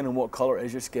your skin and what colour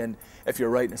is your skin? If you're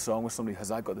writing a song with somebody, has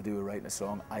that got to do with writing a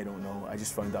song? I don't know. I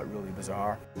just found that really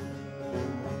bizarre.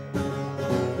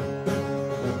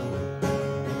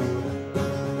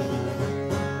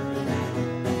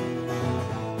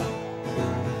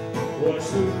 Watch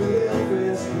the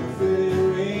Belfast confetti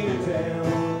raining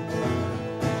down,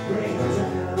 raining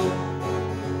down.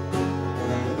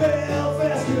 The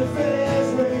Belfast confetti's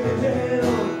raining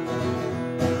down,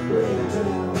 raining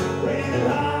down, raining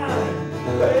high.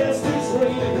 Fast it's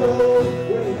raining gold,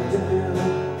 raining down.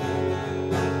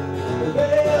 The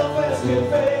Belfast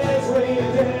confetti's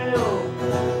raining down,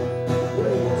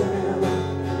 raining down.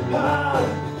 High,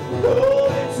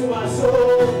 gold into my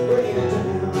soul, raining down.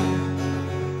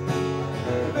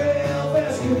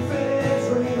 Confetti's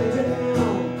raining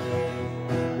down,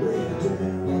 raining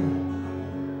down,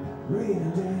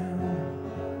 raining down,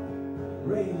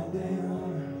 raining down,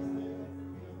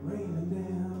 raining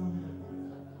down,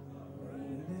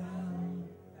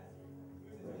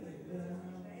 raining down,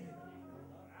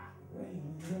 raining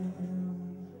down.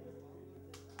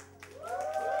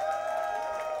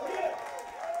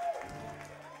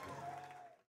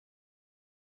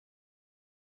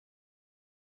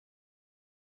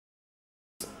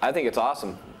 I think it's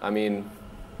awesome. I mean,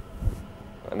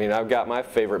 I've got my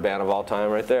favorite band of all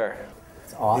time right there.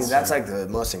 It's awesome. Dude, that's like the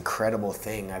most incredible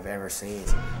thing I've ever seen.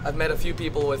 I've met a few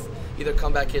people with either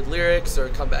Comeback Kid lyrics or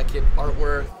Comeback Kid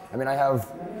artwork. I mean, I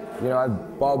have, you know, I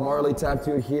have Bob Marley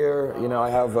tattooed here. You know,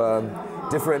 I have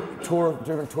different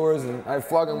tours, and I have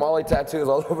Flogging Molly tattoos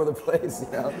all over the place.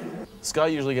 You know.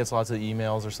 Scott usually gets lots of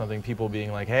emails or something, people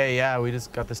being like, "Hey, yeah, we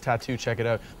just got this tattoo. Check it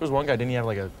out." There was one guy, didn't he have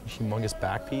like a humongous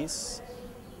back piece?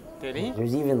 Did he?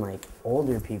 There's even like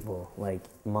older people, like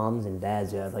moms and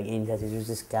dads who have like 80 tattoos. There's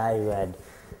this guy who had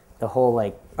the whole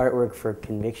like artwork for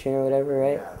Conviction or whatever,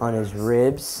 right? On his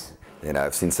ribs. You know,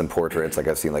 I've seen some portraits, like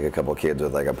I've seen like a couple kids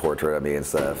with like a portrait of me and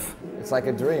stuff. It's like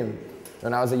a dream.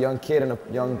 When I was a young kid in a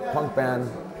young punk band,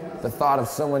 the thought of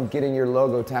someone getting your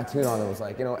logo tattooed on it was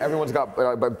like, you know, everyone's got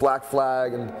Black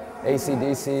Flag and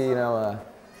AC/DC, you know,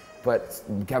 but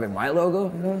having my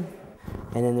logo, you know?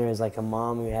 And then there was like a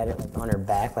mom who had it like on her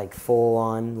back, like full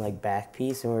on like back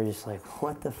piece, and we were just like,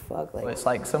 what the fuck? Like, it's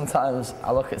like sometimes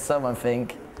I look at some and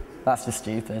think, that's just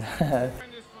stupid.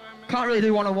 Can't really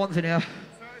do one-on-ones in here.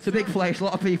 It's a big place, a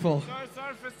lot of people.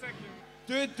 Sorry for a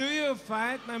second. Do you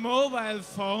find my mobile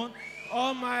phone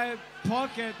on my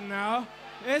pocket now?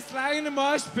 It's like in the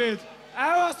mosh pit.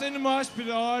 I was in the mosh pit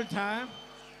all the time.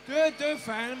 Do you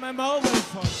find my mobile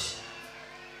phone?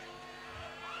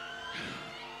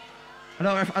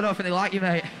 I don't think they like you,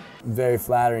 mate. Very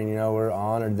flattering, you know, we're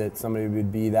honored that somebody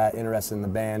would be that interested in the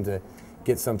band to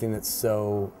get something that's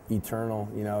so eternal,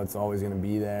 you know, it's always going to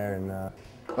be there. And oh,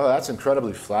 that's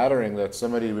incredibly flattering that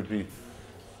somebody would be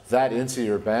that into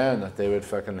your band that they would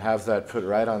fucking have that put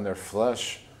right on their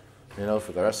flesh, you know,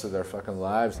 for the rest of their fucking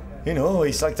lives. You know,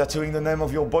 it's like tattooing the name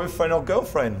of your boyfriend or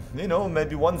girlfriend. You know,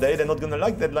 maybe one day they're not gonna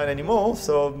like that line anymore,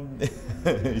 so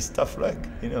it's tough luck,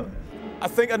 you know. I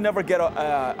think I'd never get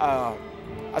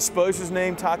a spouse's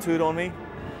name tattooed on me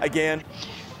again.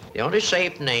 The only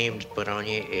safe name to put on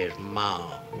you is Mom.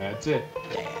 That's it.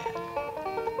 Dad.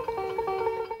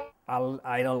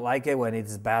 I don't like it when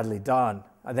it's badly done.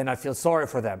 And then I feel sorry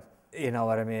for them. You know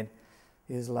what I mean?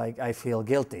 It's like I feel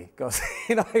guilty because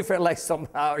you know I feel like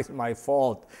somehow it's my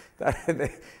fault that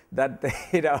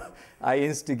you know I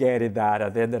instigated that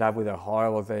and ended up with a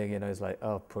horrible thing. You know, it's like,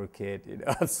 oh, poor kid. You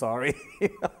know, I'm sorry.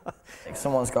 Like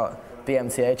someone's got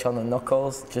BMTH on the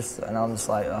knuckles, and I'm just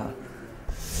like, oh.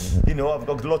 You know, I've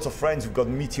got lots of friends who've got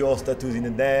meteors tattoos in the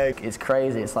neck. It's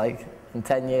crazy. It's like in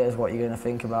 10 years, what are you going to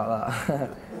think about that?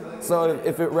 So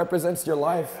if it represents your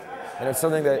life and it's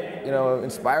something that, you know,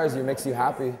 inspires you, makes you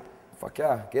happy, fuck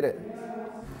yeah, get it.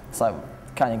 It's like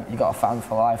kind of you got a fan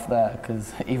for life there,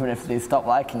 because even if they stop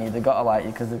liking you, they got to like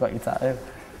you because they've got your tattoo.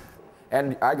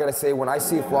 And I gotta say, when I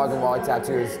see Flogging Molly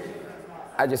tattoos,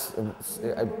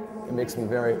 it makes me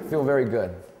feel very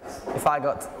good. If I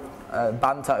got a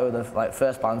band tattoo, the like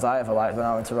first bands I ever liked when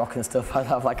I went to rock and stuff, I'd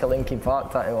have like a Linkin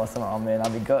Park tattoo or something on me, and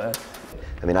I'd be gutted.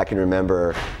 I mean, I can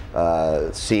remember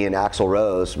seeing Axl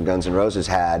Rose from Guns N' Roses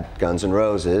had Guns N'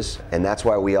 Roses, and that's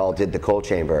why we all did the Coal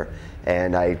Chamber.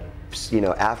 And you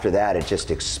know, after that, it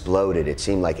just exploded. It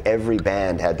seemed like every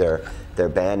band had their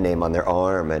band name on their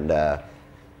arm, and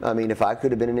I mean, if I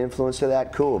could have been an influence to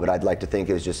that, cool. But I'd like to think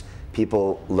it was just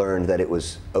people learned that it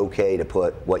was okay to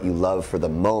put what you love for the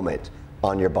moment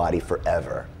on your body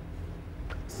forever.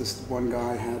 This one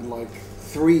guy had like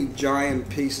 3 giant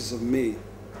pieces of me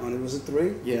on it. Was it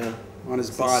 3? Yeah. On his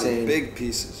body, big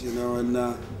pieces, you know, and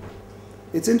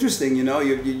It's interesting, you know,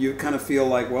 you kind of feel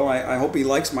like, well, I hope he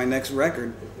likes my next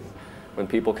record. When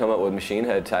people come up with machine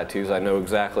head tattoos, I know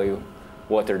exactly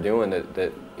what they're doing.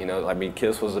 That you know, I mean,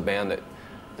 Kiss was a band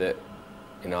that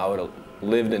you know, I would have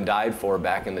lived and died for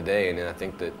back in the day, and I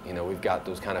think that, you know, we've got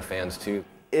those kind of fans too.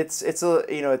 It's a,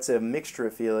 you know, it's a mixture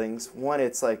of feelings. One,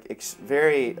 it's like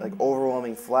very like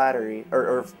overwhelming flattery,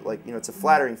 or like, you know, it's a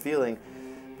flattering feeling,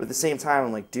 but at the same time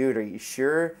I'm like, dude, are you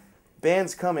sure?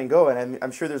 Bands come and go, and I'm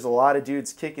sure there's a lot of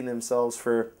dudes kicking themselves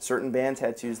for certain band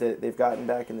tattoos that they've gotten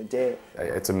back in the day.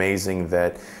 It's amazing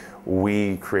that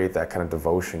we create that kind of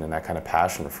devotion and that kind of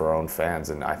passion for our own fans,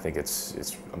 and I think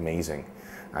it's amazing.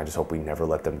 I just hope we never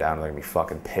let them down, and they're gonna be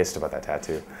fucking pissed about that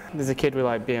tattoo. There's a kid with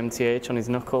like BMTH on his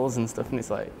knuckles and stuff, and it's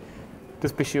like,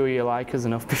 just be sure you like us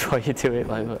enough before you do it.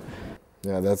 Like, but.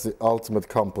 Yeah, that's the ultimate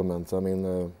compliment. I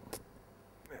mean,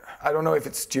 I don't know if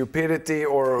it's stupidity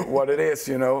or what it is,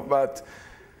 you know, but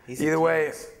either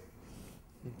way,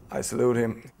 I salute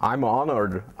him. I'm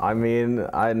honored. I mean,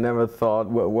 I never thought,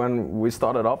 when we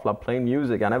started off like playing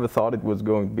music, I never thought it was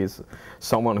going to be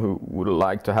someone who would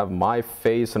like to have my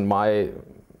face and my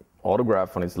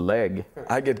autograph on his leg.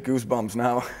 I get goosebumps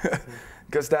now,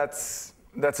 because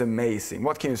that's amazing.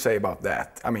 What can you say about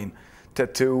that? I mean,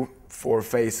 tattoo, 4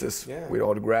 faces with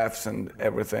autographs and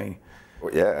everything.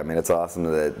 Yeah, I mean, it's awesome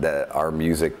that our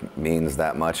music means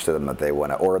that much to them that they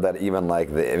want to, or that even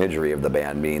like the imagery of the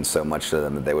band means so much to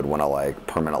them that they would want to like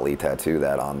permanently tattoo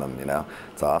that on them, you know?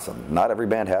 It's awesome. Not every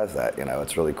band has that, you know?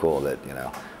 It's really cool that, you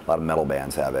know, a lot of metal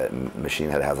bands have it, and Machine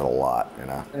Head has it a lot, you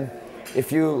know?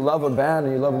 If you love a band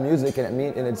and you love music and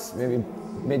it's maybe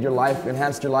made your life,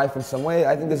 enhanced your life in some way,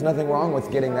 I think there's nothing wrong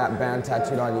with getting that band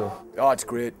tattooed on you. Oh, it's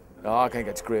great. Oh, I think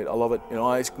it's great. I love it. You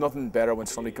know, it's nothing better when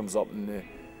somebody comes up and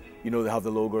you know, they have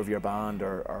the logo of your band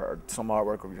or some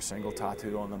artwork of your single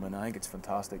tattooed on them, and I think it's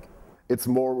fantastic. It's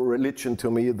more religion to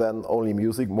me than only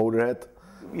music, Motorhead.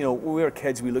 You know, when we were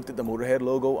kids, we looked at the Motorhead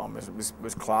logo, and it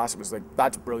was class. It was like,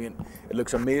 that's brilliant. It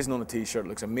looks amazing on a t-shirt, it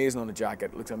looks amazing on a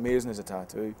jacket, it looks amazing as a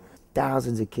tattoo.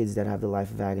 Thousands of kids that have the Life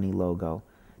of Agony logo.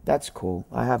 That's cool.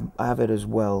 I have it as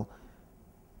well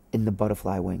in the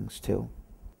butterfly wings too.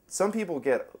 Some people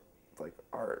get like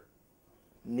our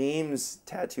names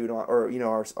tattooed on, or you know,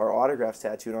 our autographs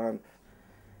tattooed on them.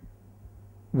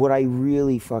 What I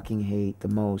really fucking hate the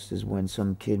most is when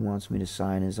some kid wants me to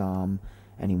sign his arm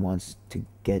and he wants to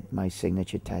get my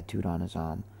signature tattooed on his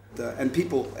arm. And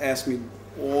people ask me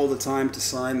all the time to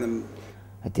sign them.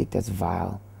 I think that's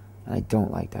vile, and I don't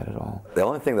like that at all. The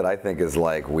only thing that I think is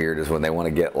like weird is when they want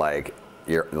to get like,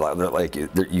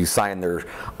 you sign their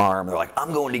arm, they're like,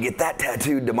 I'm going to get that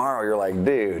tattooed tomorrow. You're like,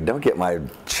 dude, don't get my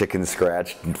chicken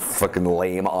scratch fucking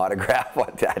lame autograph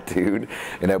tattooed,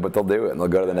 you know, but they'll do it, and they'll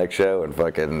go to the next show and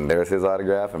fucking there's his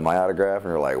autograph and my autograph, and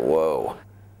you're like, whoa.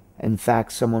 In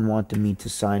fact, someone wanted me to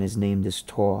sign his name this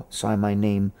tour, sign my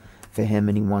name for him,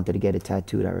 and he wanted to get it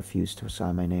tattooed. I refused to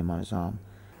sign my name on his arm.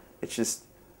 It just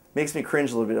makes me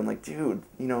cringe a little bit. I'm like, dude,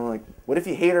 you know, like, what if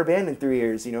you hate our band in 3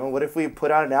 years, you know? What if we put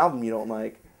out an album you don't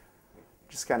like?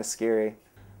 Just kind of scary.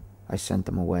 I sent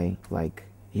them away. Like,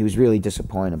 he was really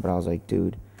disappointed, but I was like,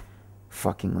 dude,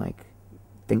 fucking, like,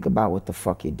 think about what the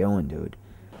fuck you're doing, dude.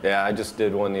 Yeah, I just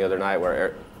did one the other night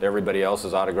where everybody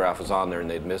else's autograph was on there and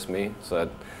they'd miss me, so I'd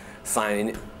sign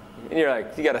it. And you're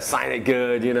like, you gotta sign it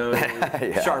good, you know?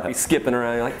 Yeah. Sharpie skipping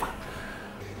around, you're like...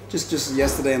 Just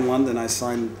yesterday in London, I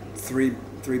signed three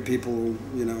people who,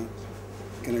 you know,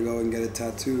 gonna go and get it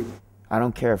tattooed. I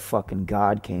don't care if fucking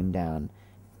God came down,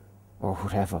 or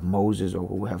whatever, Moses or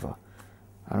whoever.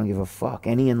 I don't give a fuck.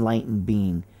 Any enlightened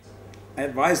being. I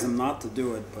advise them not to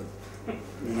do it, but,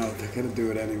 you know, they're gonna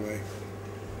do it anyway.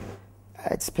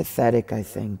 It's pathetic, I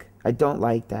think. I don't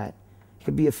like that. You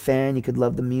could be a fan, you could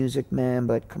love the music, man,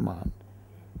 but come on.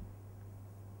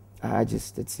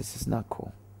 It's just not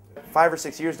cool. 5 or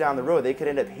 6 years down the road, they could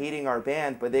end up hating our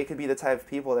band, but they could be the type of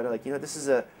people that are like, you know, this is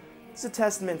a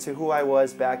testament to who I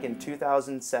was back in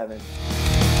 2007.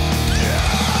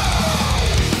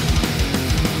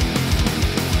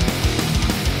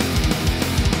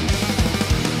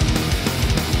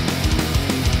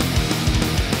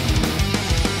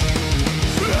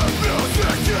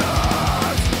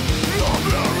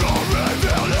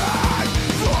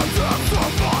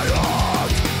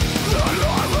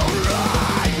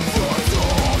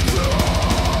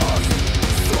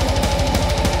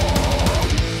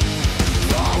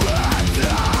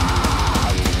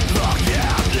 Fuck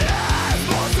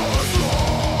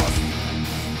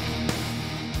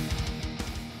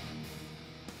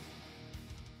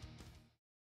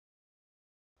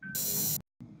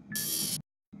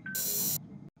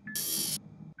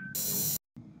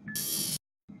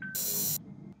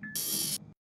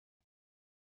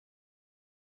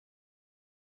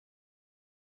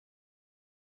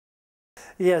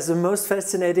Yes, the most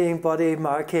fascinating body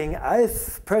marking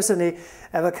I've personally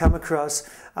ever come across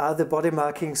are the body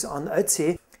markings on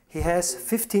Oetzi. He has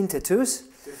 15 tattoos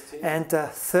and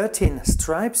 13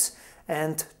 stripes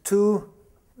and 2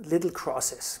 little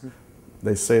crosses.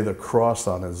 They say the cross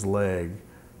on his leg,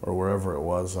 or wherever it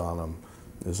was on him,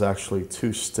 is actually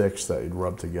 2 sticks that he'd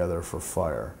rub together for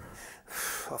fire.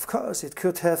 Of course, it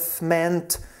could have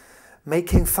meant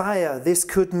making fire. This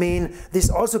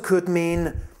also could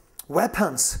mean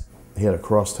weapons. He had a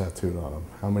cross tattooed on him.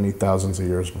 How many thousands of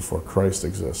years before Christ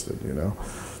existed, you know?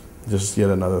 Just yet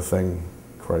another thing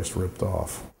Christ ripped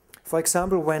off. For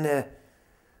example, when a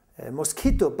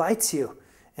mosquito bites you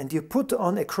and you put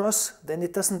on a cross, then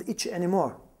it doesn't itch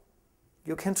anymore.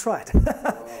 You can try it.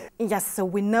 Yes, so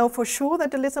we know for sure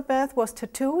that Elizabeth was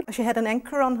tattooed. She had an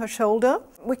anchor on her shoulder.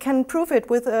 We can prove it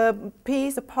with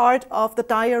a part of the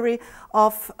diary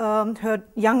of her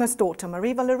youngest daughter.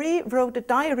 Marie Valerie wrote a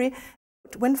diary.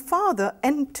 When father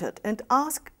entered and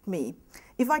asked me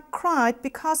if I cried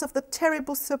because of the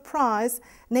terrible surprise,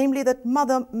 namely that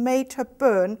mother made her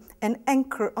burn an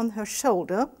anchor on her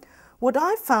shoulder, what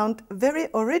I found very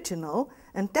original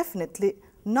and definitely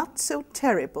not so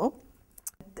terrible.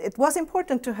 It was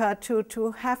important to her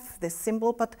to have this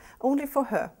symbol, but only for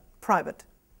her, private.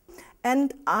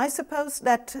 And I suppose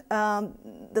that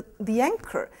the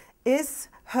anchor is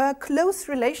her close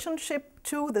relationship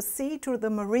to the sea, to the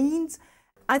Marines.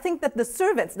 I think that the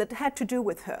servants that had to do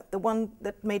with her, the one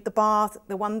that made the bath,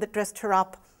 the one that dressed her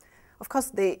up, of course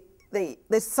they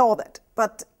saw that,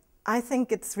 but I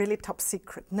think it's really top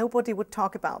secret. Nobody would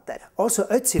talk about that. Also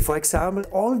Oetzi, for example,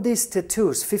 all these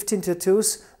tattoos, 15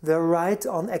 tattoos, were right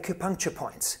on acupuncture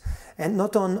points. And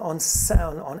not on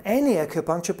any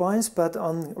acupuncture points, but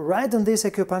right on these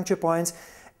acupuncture points,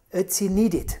 Oetzi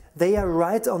needed. They are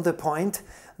right on the point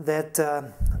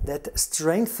that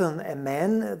strengthen a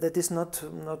man that is not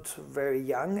very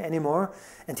young anymore,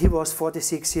 and he was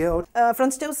 46 years old.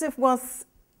 Franz Josef was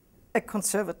a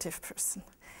conservative person.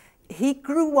 He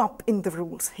grew up in the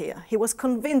rules here. He was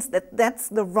convinced that that's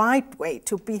the right way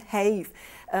to behave,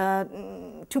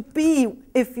 to be,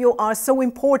 if you are so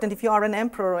important, if you are an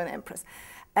emperor or an empress.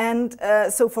 And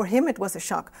so for him it was a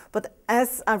shock. But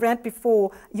as I read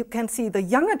before, you can see the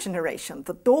younger generation,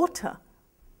 the daughter,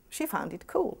 she found it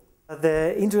cool.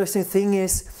 The interesting thing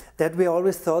is that we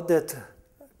always thought that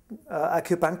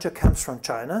acupuncture comes from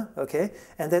China, okay,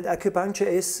 and that acupuncture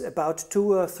is about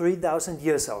 2,000 or 3,000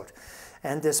 years old.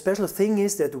 And the special thing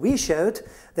is that we showed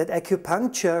that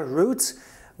acupuncture roots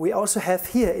we also have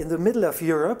here in the middle of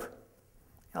Europe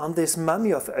on this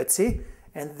mummy of Oetzi,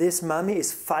 and this mummy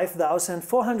is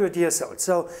 5,400 years old.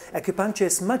 So acupuncture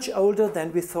is much older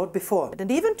than we thought before.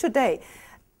 And even today,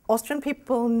 Austrian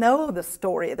people know the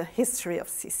story, the history of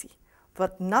Sisi,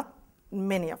 but not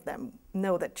many of them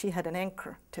know that she had an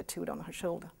anchor tattooed on her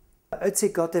shoulder. Oetzi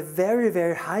got a very,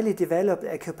 very highly developed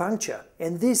acupuncture,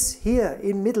 and this here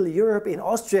in Middle Europe, in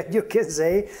Austria, you can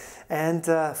say, and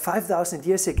 5,000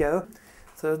 years ago.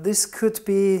 So this could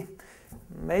be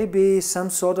maybe some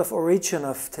sort of origin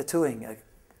of tattooing.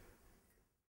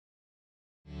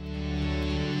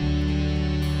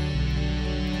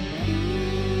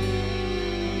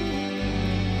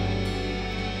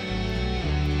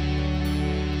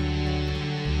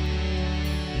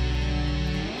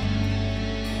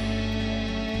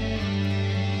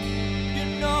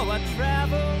 I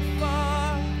travel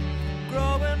far,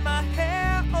 growing my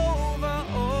hair over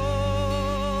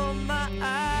all my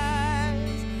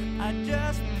eyes. I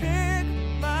just pick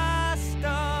my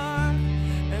star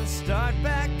and start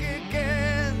back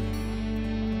again.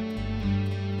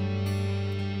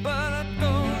 But I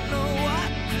don't know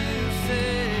what to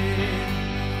say,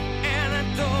 and I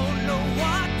don't know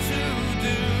what to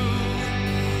do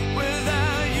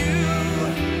without you.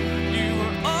 You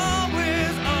were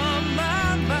always on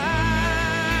my mind.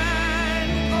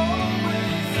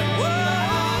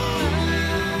 Whoa,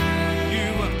 you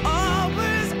were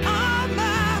always on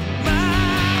my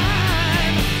mind.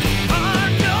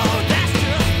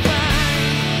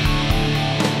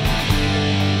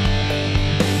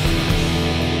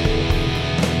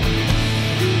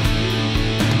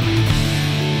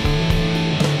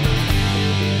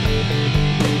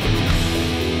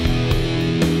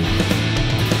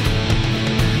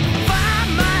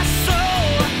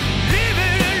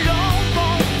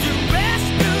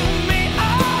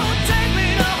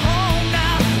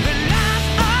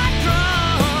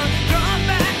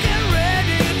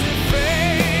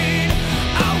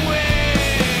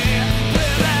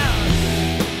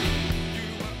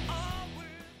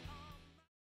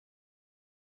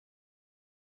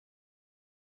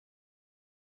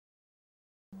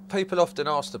 People often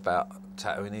asked about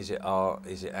tattooing, is it art,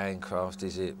 is it handcraft,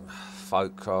 is it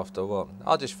folk craft or what?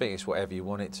 I just think it's whatever you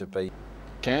want it to be.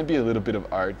 Can be a little bit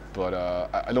of art, but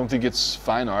I don't think it's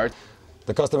fine art.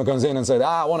 The customer comes in and says,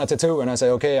 I want a tattoo, and I say,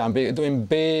 okay, I'm doing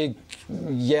big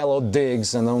yellow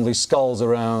digs and only skulls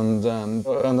around, and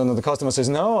then the customer says,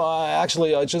 no, I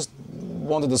just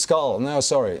wanted a skull. No,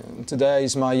 sorry, today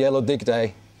is my yellow dig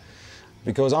day,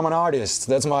 because I'm an artist.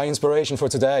 That's my inspiration for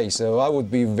today, so I would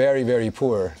be very, very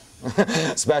poor,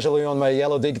 especially on my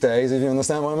yellow dig days, if you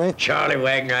understand what I mean. Charlie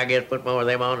Wagner, I guess, put more of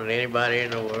them on than anybody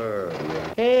in the world.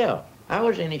 Hell, I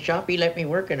was in his shop. He let me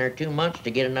work in there 2 months to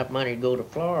get enough money to go to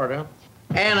Florida.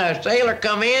 And a sailor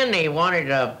come in, he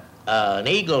wanted an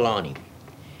eagle on him.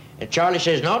 And Charlie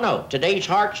says, no, today's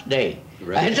Heart's Day.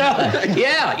 Right. And so,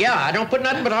 yeah, I don't put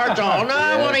nothing but hearts on. No,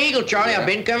 I want an eagle, Charlie. I've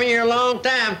been coming here a long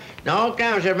time.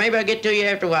 I said, maybe I'll get to you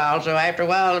after a while. So after a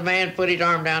while, the man put his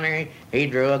arm down there. He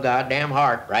drew a goddamn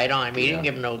heart right on him. He didn't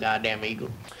give him no goddamn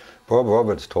eagle. Bob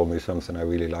Roberts told me something I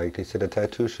really liked. He said a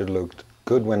tattoo should look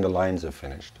good when the lines are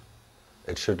finished.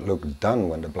 It should look done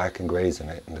when the black and gray's in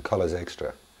it and the color's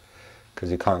extra.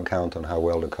 Because you can't count on how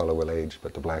well the color will age,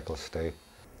 but the black will stay.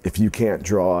 If you can't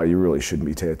draw, you really shouldn't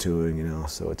be tattooing, you know,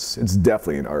 so it's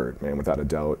definitely an art, man, without a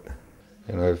doubt.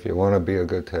 You know, if you want to be a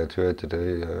good tattooer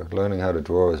today, learning how to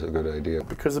draw is a good idea.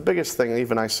 Because the biggest thing,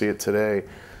 even I see it today,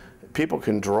 people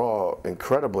can draw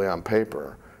incredibly on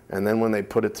paper, and then when they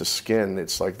put it to skin,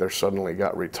 it's like they're suddenly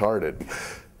got retarded.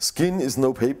 Skin is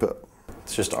no paper.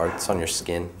 It's just art, it's on your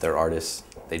skin. They're artists,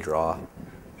 they draw.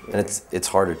 And it's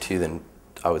harder too than,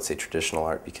 I would say, traditional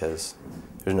art, because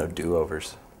there's no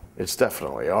do-overs. It's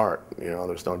definitely art, you know,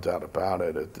 there's no doubt about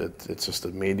it. It's just a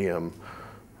medium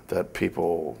that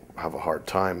people have a hard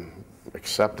time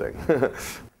accepting.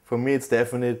 For me, it's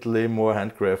definitely more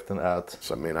handcraft than art.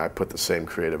 So, I mean, I put the same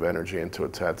creative energy into a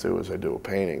tattoo as I do a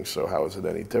painting, so how is it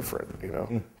any different, you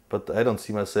know? But I don't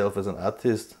see myself as an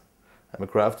artist. I'm a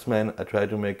craftsman. I try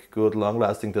to make good,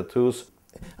 long-lasting tattoos.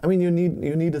 I mean, you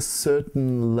need a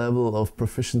certain level of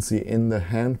proficiency in the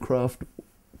handcraft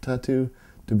tattoo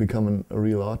to become a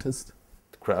real artist.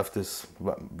 The craft is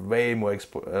way more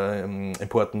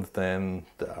important than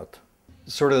the art.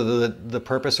 Sort of the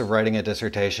purpose of writing a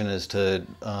dissertation is to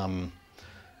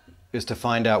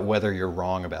find out whether you're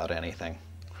wrong about anything.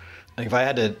 Like if I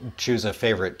had to choose a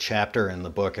favorite chapter in the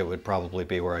book, it would probably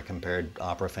be where I compared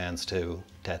opera fans to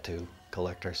tattoo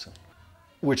collectors.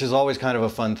 Which is always kind of a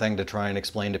fun thing to try and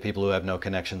explain to people who have no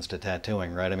connections to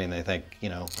tattooing, right? I mean, they think, you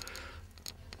know,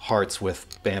 hearts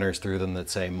with banners through them that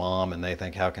say mom, and they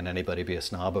think, how can anybody be a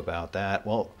snob about that?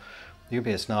 Well, you can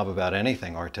be a snob about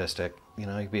anything artistic. You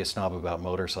know, you can be a snob about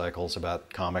motorcycles,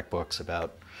 about comic books,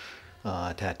 about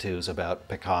tattoos, about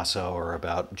Picasso or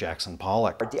about Jackson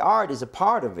Pollock. The art is a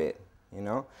part of it, you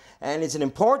know, and it's an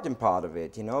important part of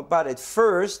it, you know, but at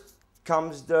first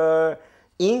comes the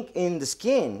ink in the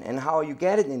skin and how you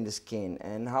get it in the skin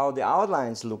and how the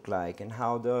outlines look like and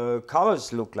how the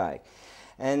colors look like.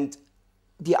 And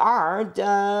the art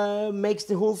makes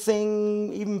the whole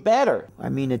thing even better. I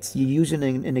mean, you're using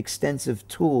an extensive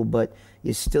tool, but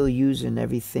you're still using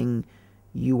everything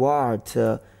you are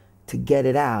to get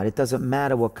it out. It doesn't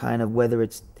matter what kind of, whether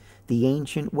it's the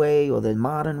ancient way or the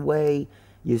modern way,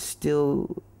 you're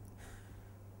still,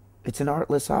 it's an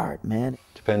artless art, man.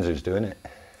 Depends who's doing it.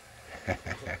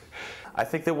 I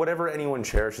think that whatever anyone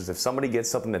cherishes, if somebody gets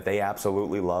something that they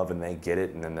absolutely love and they get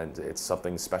it and then it's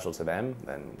something special to them,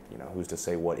 then, you know, who's to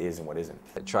say what is and what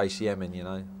isn't? Tracy Emin, you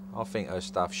know, I think her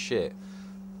stuff's shit,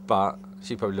 but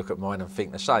she'd probably look at mine and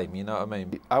think the same, you know what I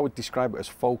mean? I would describe it as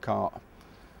folk art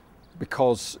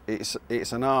because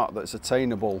it's an art that's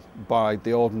attainable by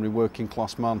the ordinary working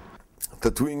class man.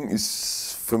 Tattooing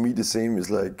is for me the same as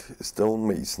like a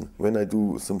stonemason. When I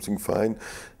do something fine,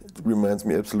 it reminds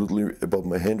me absolutely about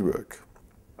my handwork.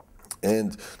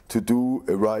 And to do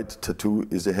a right tattoo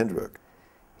is a handwork.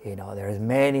 You know, there's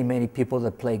many people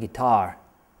that play guitar,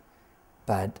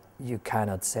 but you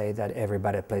cannot say that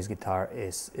everybody that plays guitar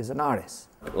is an artist.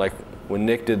 Like when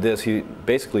Nick did this, he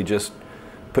basically just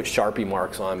put Sharpie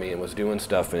marks on me and was doing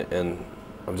stuff, and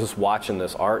I was just watching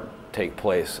this art take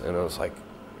place, and I was like,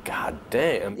 God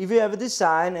damn. If you have a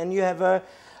design and you have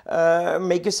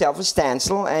make yourself a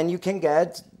stencil and you can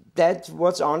get that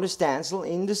what's on the stencil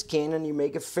in the skin and you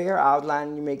make a fair outline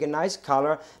and you make a nice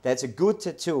color, that's a good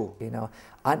tattoo. You know,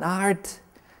 an art,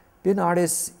 being an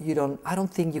artist, I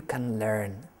don't think you can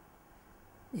learn.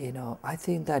 You know, I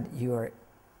think that you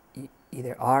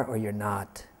either are or you're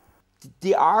not.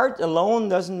 The art alone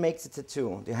doesn't make the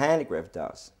tattoo, the handicraft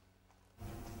does.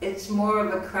 It's more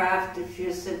of a craft if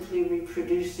you're simply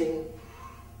reproducing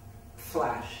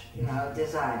flash, you know,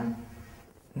 design.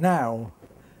 Now,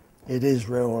 it is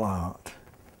real art.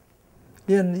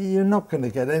 You're not going to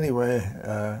get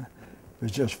anywhere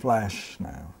with just flash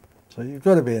now. So you've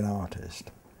got to be an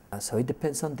artist. So it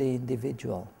depends on the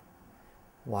individual,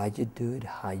 why you do it,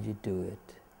 how you do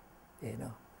it, you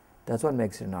know. That's what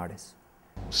makes you an artist.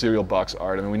 Cereal box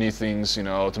art. I mean, we need things, you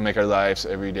know, to make our lives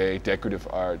everyday, decorative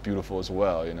art beautiful as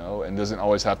well, you know, and doesn't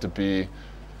always have to be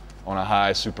on a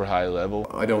high, super high level.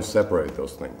 I don't separate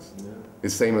those things. Yeah.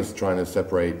 It's the same as trying to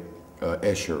separate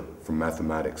Escher from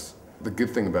mathematics. The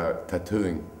good thing about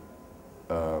tattooing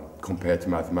compared to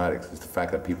mathematics is the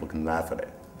fact that people can laugh at it.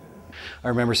 I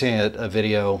remember seeing a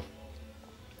video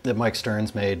that Mike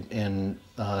Stearns made in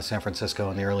San Francisco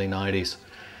in the early 90s,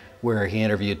 where he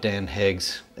interviewed Dan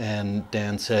Higgs, and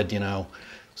Dan said, you know,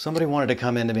 somebody wanted to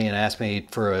come into me and ask me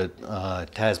for a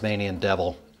Tasmanian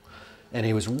devil, and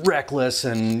he was reckless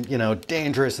and, you know,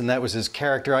 dangerous, and that was his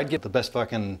character. I'd get the best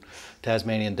fucking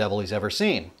Tasmanian devil he's ever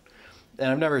seen. And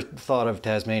I've never thought of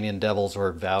Tasmanian devils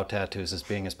or vow tattoos as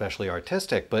being especially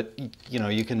artistic, but, you know,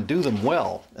 you can do them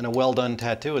well, and a well-done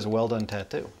tattoo is a well-done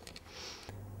tattoo.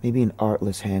 Maybe an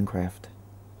artless handcraft.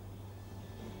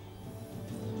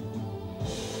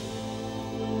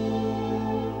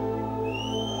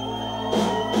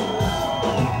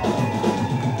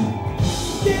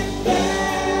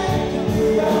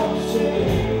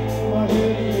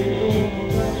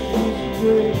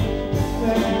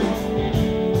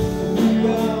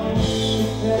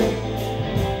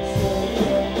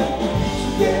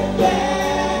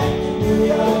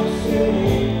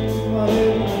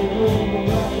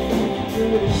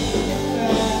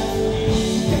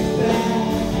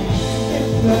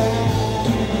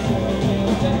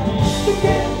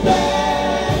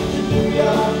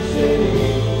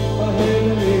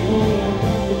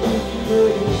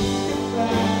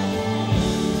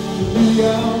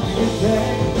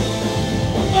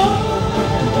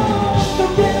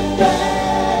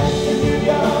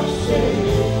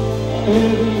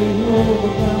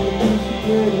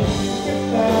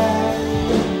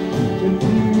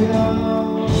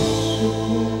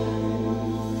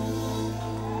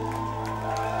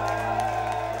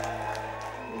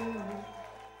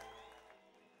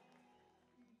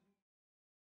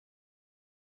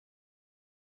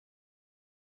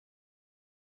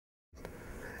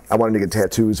 I wanted to get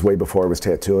tattoos way before I was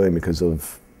tattooing because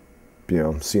of, you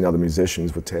know, seeing other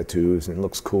musicians with tattoos, and it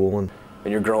looks cool. And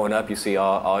when you're growing up, you see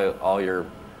all your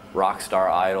rock star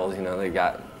idols. You know, they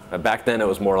got. Back then, it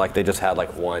was more like they just had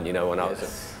like one. You know, when I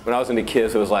was into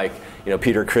Kiss, it was like, you know,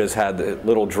 Peter Criss had the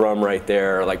little drum right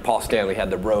there. Like Paul Stanley had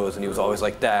the rose, and he was always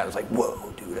like that. It was like,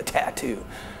 whoa, dude, a tattoo.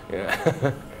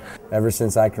 Yeah. Ever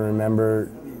since I can remember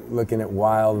looking at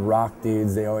wild rock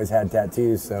dudes, they always had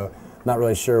tattoos. So. Not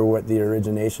really sure what the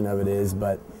origination of it is,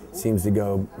 but it seems to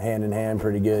go hand in hand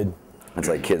pretty good. It's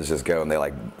like kids just go and they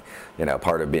like, you know,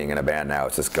 part of being in a band now,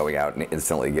 it's just going out and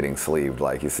instantly getting sleeved.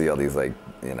 Like you see all these like,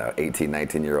 you know, 18,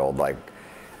 19-year-old like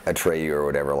Atreyu or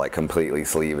whatever, like completely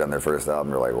sleeved on their first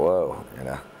album. You're like, whoa, you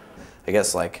know. I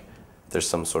guess like there's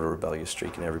some sort of rebellious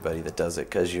streak in everybody that does it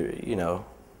because you know,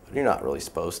 you're not really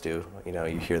supposed to. You know,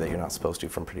 you hear that you're not supposed to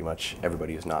from pretty much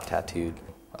everybody who's not tattooed.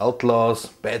 Outlaws,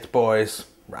 bad boys.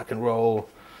 Rock and roll.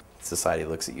 Society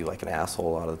looks at you like an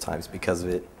asshole a lot of the times because of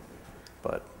it,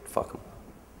 but fuck them.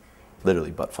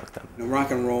 Literally, but fuck them. You know,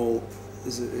 rock and roll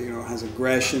is, you know, has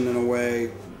aggression in a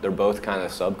way. They're both kind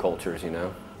of subcultures, you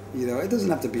know. You know, it doesn't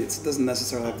have to be. It doesn't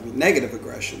necessarily have to be negative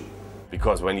aggression.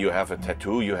 Because when you have a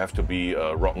tattoo, you have to be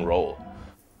rock and roll.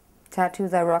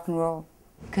 Tattoos are rock and roll.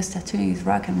 Because tattooing is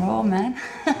rock and roll, man.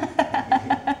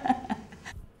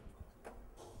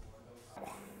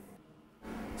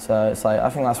 So it's like, I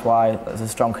think that's why there's a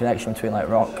strong connection between like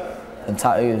rock and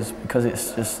tattoos, because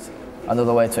it's just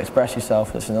another way to express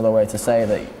yourself. It's another way to say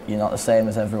that you're not the same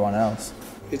as everyone else.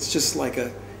 It's just like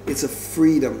it's a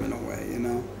freedom in a way, you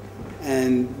know?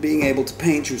 And being able to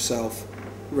paint yourself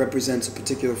represents a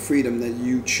particular freedom that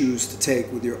you choose to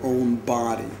take with your own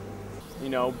body. You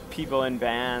know, people in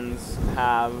bands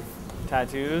have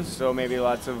tattoos, so maybe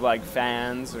lots of like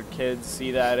fans or kids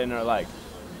see that and are like,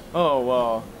 oh,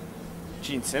 well,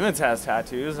 Gene Simmons has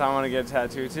tattoos, I want to get a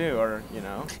tattoo too, or, you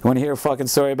know. You want to hear a fucking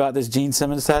story about this Gene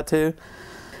Simmons tattoo?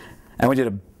 And we did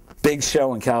a big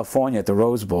show in California at the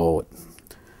Rose Bowl with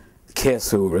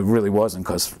Kiss, who it really wasn't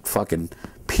because fucking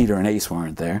Peter and Ace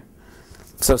weren't there.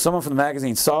 So someone from the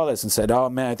magazine saw this and said, oh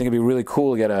man, I think it'd be really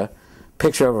cool to get a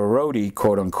picture of a roadie,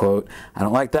 quote unquote. I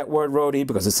don't like that word roadie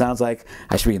because it sounds like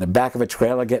I should be in the back of a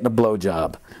trailer getting a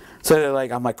blowjob. So they're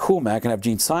like, I'm like, cool man, I can have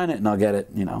Gene sign it and I'll get it,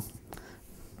 you know,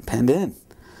 penned in.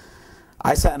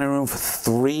 I sat in a room for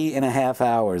 3.5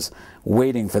 hours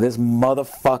waiting for this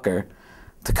motherfucker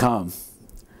to come.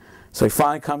 So he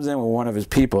finally comes in with one of his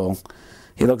people.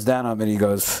 He looks down at him and he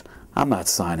goes, "I'm not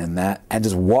signing that," and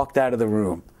just walked out of the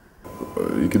room.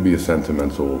 You could be a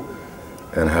sentimental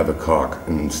and have a cock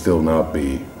and still not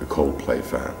be a Coldplay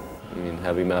fan. I mean,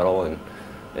 heavy metal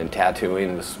and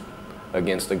tattooing was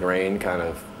against the grain, kind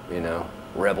of, you know,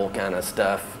 rebel kind of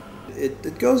stuff.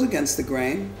 It goes against the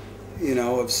grain, you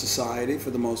know, of society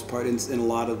for the most part in a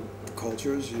lot of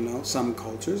cultures, you know, some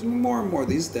cultures, more and more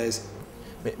these days.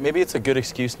 Maybe it's a good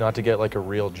excuse not to get like a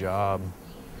real job.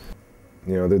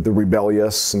 You know, the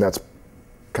rebellious, and that's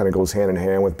kind of goes hand in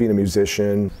hand with being a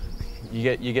musician.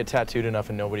 You get tattooed enough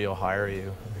and nobody will hire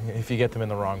you if you get them in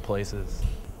the wrong places.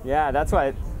 Yeah, that's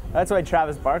why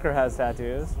Travis Barker has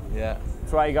tattoos. Yeah.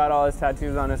 That's why he got all his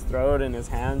tattoos on his throat and his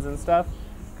hands and stuff,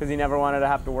 because he never wanted to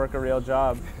have to work a real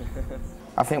job.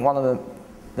 I think one of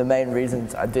the main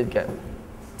reasons I did get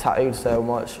tattooed so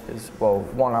much is, well,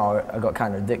 one, I got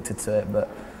kind of addicted to it, but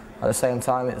at the same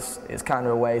time it's kind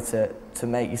of a way to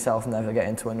make yourself never get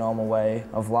into a normal way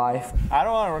of life. I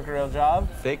don't want to work a real job.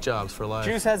 Fake jobs for life.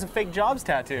 Juice has a fake jobs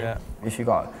tattoo. Yeah. If you've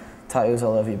got tattoos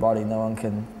all over your body,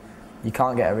 you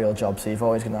can't get a real job, so you're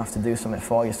always going to have to do something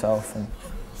for yourself. And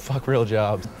fuck real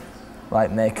jobs.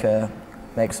 Like make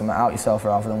something out yourself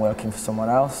rather than working for someone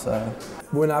else. So.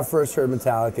 When I first heard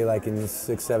Metallica, like in 6th,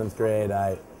 7th grade,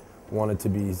 I wanted to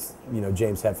be, you know,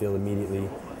 James Hetfield immediately.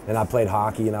 And I played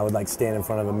hockey, and I would like stand in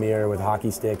front of a mirror with a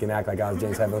hockey stick and act like I was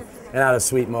James Hetfield. And I had a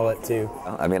sweet mullet too.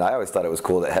 I mean, I always thought it was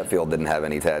cool that Hetfield didn't have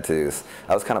any tattoos.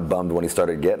 I was kind of bummed when he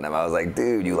started getting them. I was like,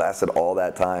 dude, you lasted all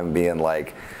that time being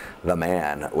like the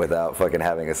man without fucking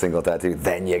having a single tattoo.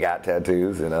 Then you got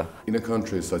tattoos, you know? In a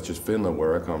country such as Finland,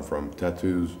 where I come from,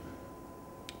 tattoos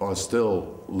are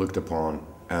still looked upon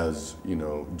as, you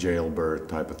know, jailbird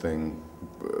type of thing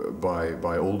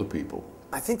by older people.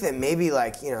 I think that maybe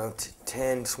like, you know,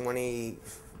 10, 20,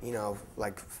 you know,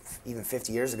 like even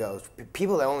 50 years ago,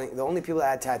 the only people that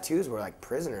had tattoos were like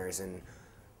prisoners and,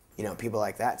 you know, people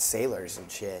like that, sailors and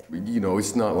shit. You know,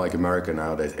 it's not like America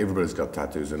nowadays. Everybody's got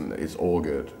tattoos and it's all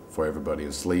good for everybody,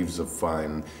 and sleeves are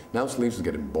fine. Now sleeves are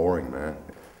getting boring, man.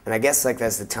 And I guess like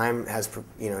as the time has,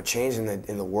 you know, changed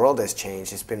and the world has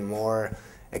changed, it's been more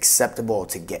acceptable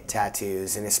to get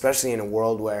tattoos, and especially in a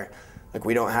world where like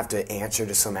we don't have to answer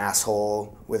to some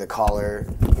asshole with a collar,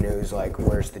 you know, who's like,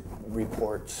 where's the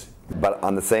reports? But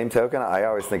on the same token, I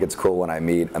always think it's cool when I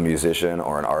meet a musician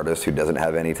or an artist who doesn't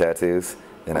have any tattoos.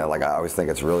 You know, like I always think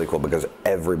it's really cool because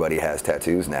everybody has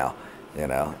tattoos now, you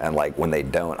know, and like when they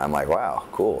don't, I'm like, wow,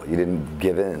 cool, you didn't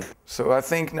give in. So I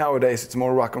think nowadays it's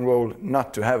more rock and roll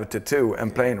not to have a tattoo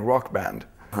and play in a rock band.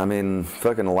 I mean,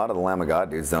 fucking a lot of the Lamb of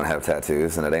God dudes don't have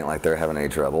tattoos, and it ain't like they're having any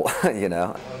trouble, you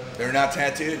know? They're not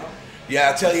tattooed? Yeah,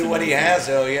 I'll tell you what he has,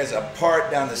 though. He has a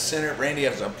part down the center. Randy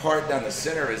has a part down the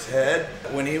center of his head.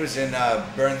 When he was in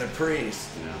Burn the Priest,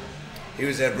 he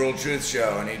was at Brutal Truth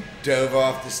Show, and he dove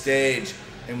off the stage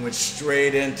and went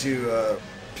straight into a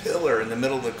pillar in the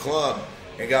middle of the club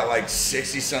and got like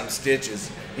 60-something stitches.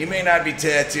 He may not be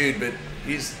tattooed, but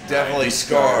he's definitely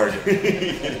scarred.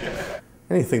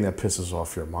 Anything that pisses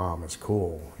off your mom is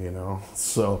cool, you know?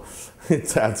 So,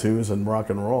 tattoos and rock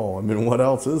and roll, I mean, what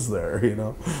else is there, you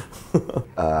know?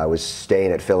 I was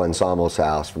staying at Phil Anselmo's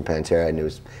house from Pantera, and it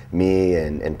was me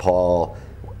and Paul.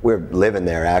 We were living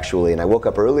there, actually, and I woke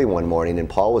up early one morning, and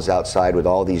Paul was outside with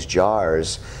all these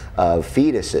jars of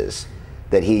fetuses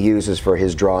that he uses for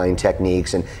his drawing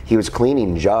techniques, and he was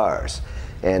cleaning jars.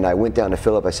 And I went down to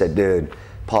Philip, I said, dude,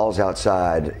 Paul's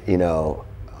outside, you know,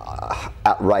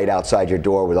 right outside your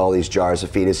door with all these jars of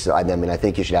fetus. I mean, I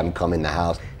think you should have him come in the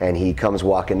house. And he comes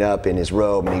walking up in his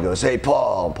robe and he goes, hey,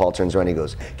 Paul. And Paul turns around and he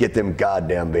goes, get them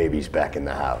goddamn babies back in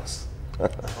the house.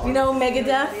 You know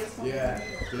Megadeth? Yeah.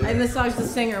 I massaged the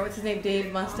singer, what's his name,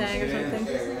 Dave Mustang or something?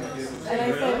 And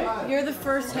I said, you're the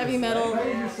first heavy metal,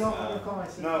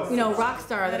 you know, rock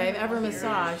star that I've ever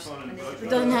massaged that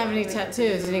doesn't have any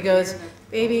tattoos. And he goes,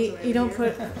 baby, you don't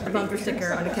put a bumper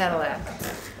sticker on a Cadillac.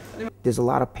 There's a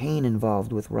lot of pain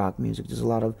involved with rock music. There's a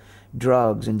lot of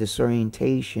drugs and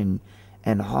disorientation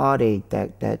and heartache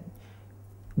that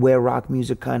where rock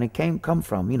music kind of come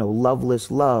from. You know, loveless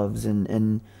loves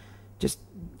and just,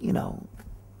 you know,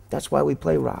 that's why we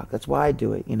play rock. That's why I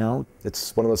do it, you know.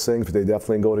 It's one of those things, but they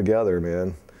definitely go together,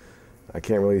 man. I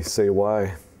can't really say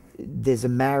why. There's a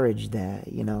marriage there,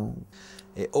 you know.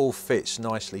 It all fits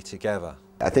nicely together.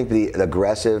 I think the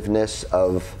aggressiveness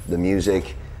of the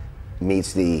music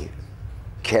meets the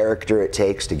character it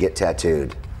takes to get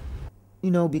tattooed. You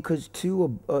know, because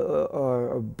two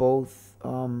are both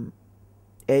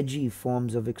edgy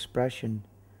forms of expression,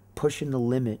 pushing the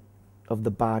limit of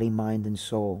the body, mind, and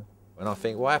soul. And I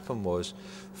think what happened was,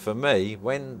 for me,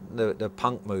 when the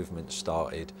punk movement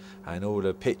started and all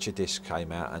the picture discs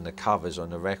came out and the covers on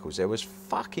the records, there was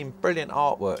fucking brilliant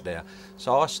artwork there.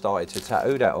 So I started to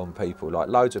tattoo that on people. Like,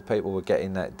 loads of people were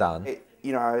getting that done.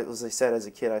 You know, as I said, as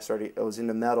a kid, I was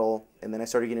into metal, and then I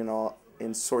started getting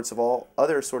in sorts of all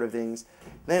other sort of things.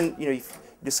 Then, you know, you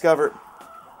discover...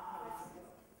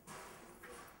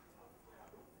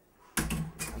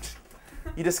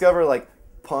 You discover, like,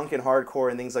 punk and hardcore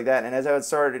and things like that, and as I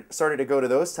started to go to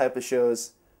those type of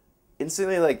shows,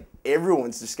 instantly, like,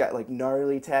 everyone's just got, like,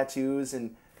 gnarly tattoos,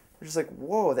 and they're just like,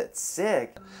 whoa, that's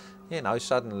sick. You know,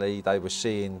 suddenly they were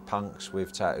seeing punks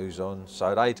with tattoos on,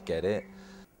 so they'd get it.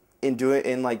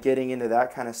 In like getting into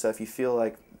that kind of stuff, you feel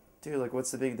like, dude, like,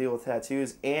 what's the big deal with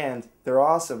tattoos? And they're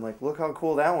awesome. Like, look how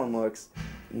cool that one looks.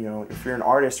 You know, if you're an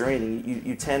artist or anything,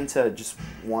 you tend to just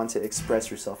want to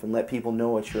express yourself and let people know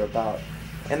what you're about.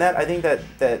 And that, I think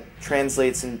that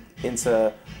translates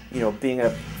into, you know, being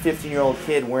a 15-year-old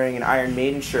kid wearing an Iron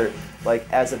Maiden shirt, like,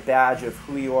 as a badge of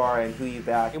who you are and who you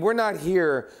back. We're not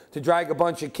here to drag a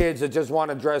bunch of kids that just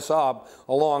want to dress up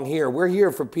along here. We're here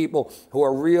for people who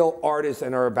are real artists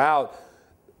and are about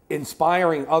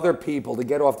inspiring other people to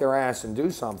get off their ass and do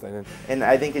something. And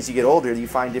I think as you get older, you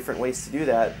find different ways to do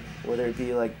that, whether it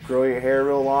be like grow your hair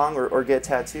real long or get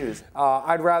tattoos.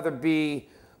 I'd rather be,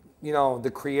 you know, the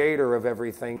creator of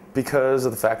everything. Because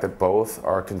of the fact that both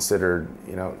are considered,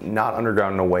 you know, not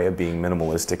underground in a way of being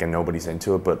minimalistic and nobody's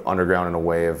into it, but underground in a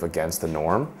way of against the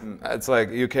norm. It's like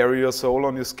you carry your soul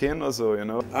on your skin or so, you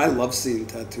know. I love seeing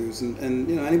tattoos, and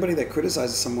you know, anybody that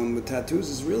criticizes someone with tattoos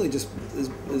is really just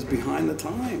is behind the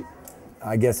time.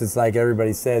 I guess it's like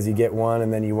everybody says, you get one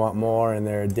and then you want more, and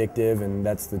they're addictive, and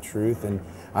that's the truth. And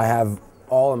I have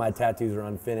all of my tattoos are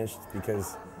unfinished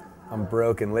because I'm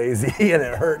broke and lazy and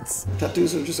it hurts.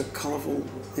 Tattoos are just a colorful,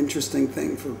 interesting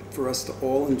thing for us to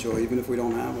all enjoy, even if we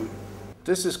don't have them.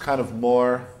 This is kind of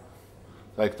more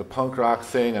like the punk rock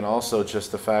thing, and also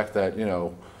just the fact that, you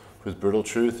know, with Brutal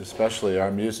Truth, especially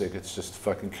our music, it's just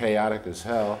fucking chaotic as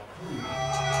hell.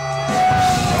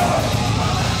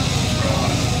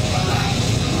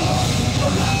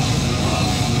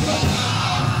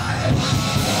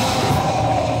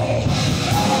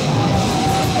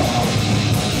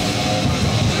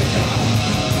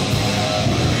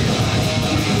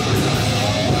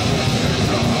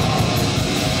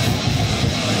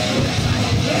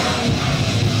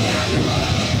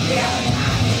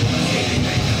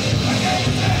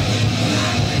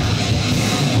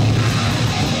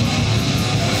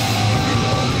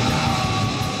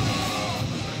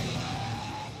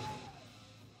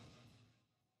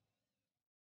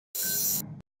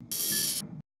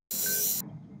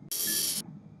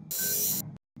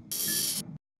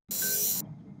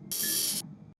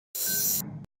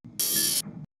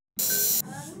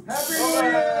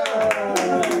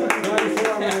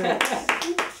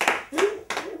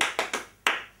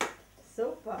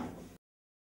 So fun.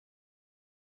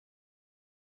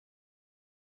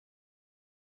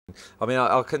 I mean,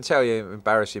 I can tell you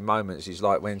embarrassing moments is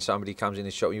like when somebody comes in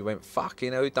the shop and you went,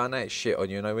 fucking hell, who done that shit on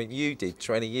you? And I went, you did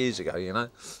 20 years ago, you know?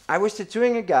 I was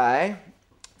tattooing a guy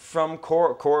from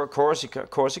Corsica, a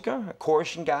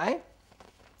Corsican guy.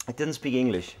 I didn't speak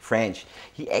English, French.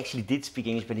 He actually did speak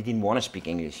English, but he didn't want to speak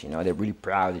English, you know. They're really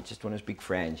proud, they just want to speak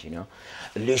French, you know.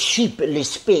 Le ship, le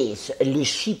space, le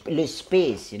ship, le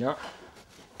space, you know.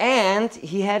 And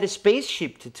he had a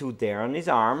spaceship tattooed there on his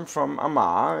arm from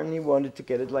Amar, and he wanted to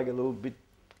get it like a little bit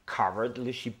covered,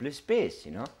 le ship, le space,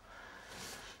 you know.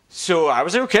 So I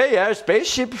was like, okay, yeah,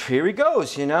 spaceship, here he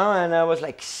goes, you know. And I was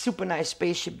like, super nice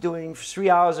spaceship doing for 3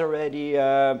 hours already.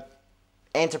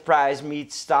 Enterprise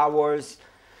meets Star Wars.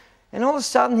 And all of a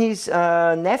sudden his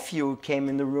nephew came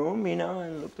in the room, you know,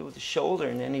 and looked over the shoulder,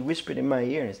 and then he whispered in my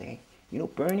ear and said, hey, you know,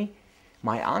 Bernie,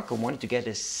 my uncle wanted to get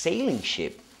a sailing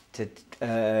ship to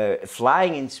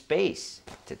flying in space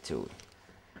tattooed.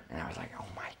 And I was like, oh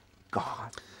my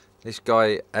God. This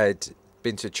guy had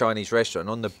been to a Chinese restaurant,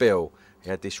 and on the bill he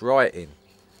had this writing,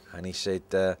 and he said,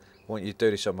 I want you to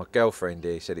do this on my girlfriend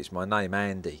here. He said, it's my name,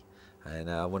 Andy, and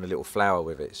I want a little flower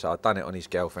with it. So I'd done it on his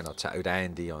girlfriend. I tattooed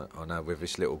Andy on her with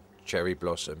this little cherry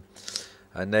blossom.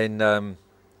 And then,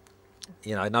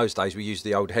 you know, in those days we used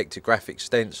the old hectographic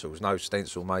stencils, no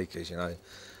stencil makers, you know,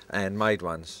 and made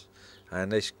ones.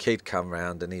 And this kid come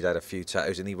round and he'd had a few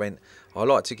tattoos, and he went, I'd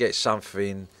like to get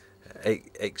something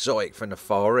exotic from the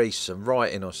Far East, some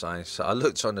writing or something. So I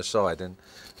looked on the side and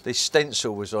this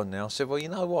stencil was on there. I said, well, you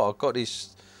know what, I've got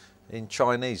this in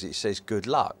Chinese, it says good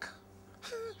luck.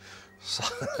 So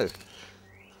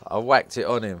I whacked it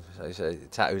on him. So he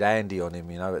said, tattooed Andy on him,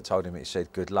 you know, but told him it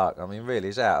said good luck. I mean, really,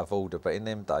 it's out of order, but in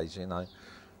them days, you know,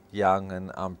 young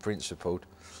and unprincipled.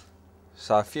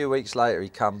 So a few weeks later he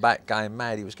come back going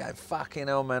mad. He was going, fucking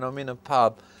hell man, I'm in a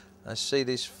pub. I see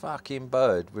this fucking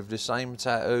bird with the same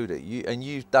tattoo that you, and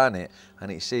you've done it,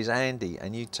 and it says Andy,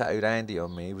 and you tattooed Andy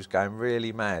on me. He was going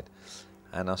really mad.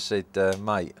 And I said,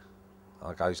 mate,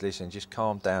 I goes, listen, just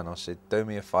calm down. I said, do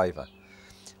me a favour.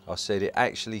 I said, it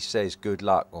actually says good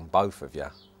luck on both of you.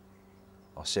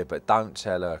 I said, but don't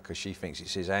tell her, because she thinks it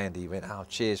says Andy. He went, oh,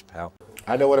 cheers, pal.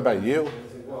 I know, what about you?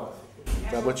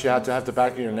 Is that what you had to have the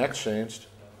back of your neck changed?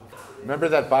 Remember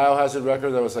that Biohazard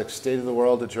record that was like State of the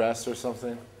World Address or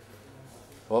something?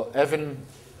 Well, Evan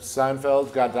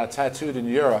Seinfeld got that tattooed in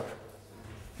Europe.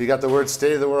 He got the word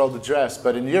State of the World Address,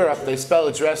 but in Europe they spell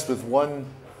address with 1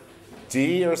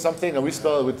 D or something, and we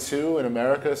spell it with 2 in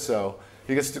America, so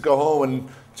he gets to go home and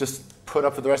just put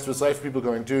up for the rest of his life people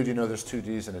going, dude, you know there's 2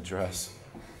 Ds in address.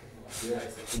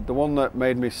 The one that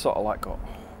made me sort of like, oh,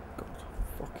 God,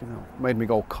 fucking hell, made me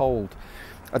go cold.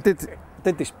 I did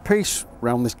this piece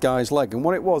around this guy's leg, and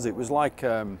what it was like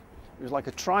a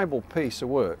tribal piece of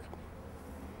work.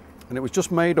 And it was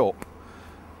just made up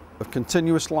of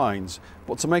continuous lines,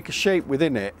 but to make a shape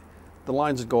within it, the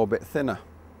lines would go a bit thinner.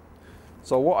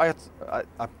 So what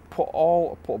I put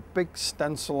a big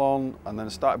stencil on, and then I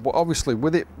started, but obviously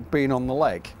with it being on the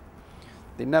leg,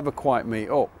 they never quite meet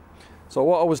up. So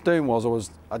what I was doing was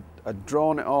I'd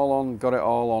drawn it all on, got it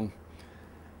all on,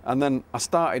 and then I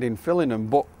started in filling them,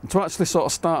 but to actually sort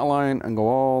of start a line and go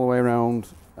all the way around,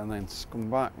 and then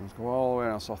come back and go all the way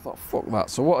around, so I thought, fuck that.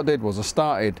 So what I did was I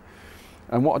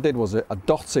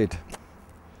dotted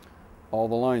all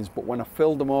the lines, but when I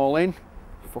filled them all in,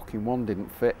 fucking one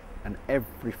didn't fit, and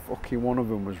every fucking one of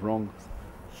them was wrong.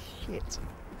 Shit.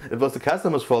 It was the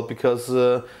customer's fault, because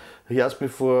he asked me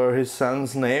for his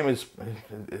son's name. His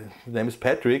name is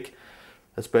Patrick.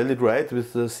 I spelled it right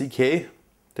with the CK.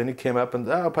 Then he came up and,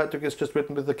 Patrick is just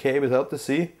written with the K without the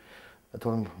C. I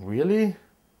told him, really?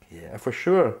 Yeah, for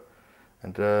sure.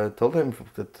 And told him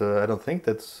that I don't think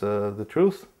that's the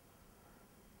truth.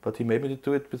 But he made me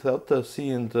do it without the C,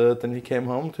 and then he came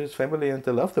home to his family and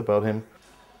they laughed about him.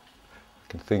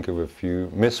 I can think of a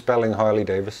few. Misspelling Harley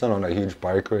Davidson on a huge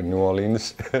biker in New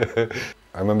Orleans.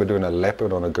 I remember doing a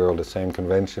leopard on a girl, the same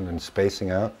convention, and spacing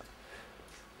out.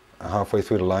 Halfway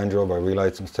through the line job, I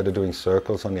realized instead of doing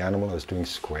circles on the animal, I was doing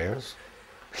squares.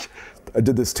 I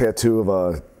did this tattoo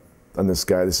of on this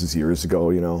guy, this is years ago,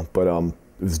 you know, but it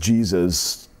was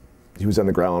Jesus. He was on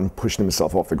the ground, pushing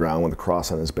himself off the ground with a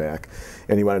cross on his back,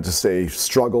 and he wanted to say,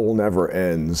 struggle never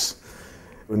ends.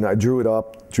 And I drew it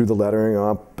up, drew the lettering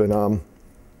up, and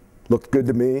looked good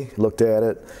to me, looked at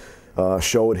it,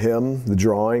 showed him the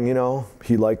drawing, you know,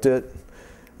 he liked it.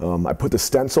 I put the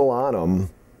stencil on him.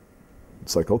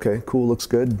 It's like, okay, cool, looks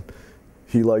good.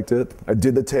 He liked it. I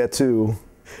did the tattoo.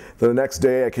 The next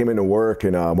day I came into work,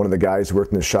 and one of the guys who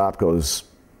worked in the shop goes,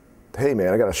 hey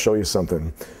man, I gotta show you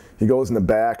something. He goes in the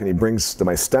back and he brings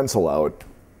my stencil out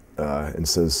and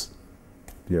says,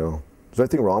 you know, is there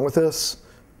anything wrong with this?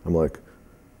 I'm like,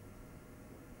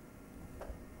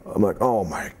 oh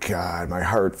my God, my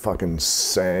heart fucking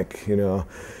sank, you know.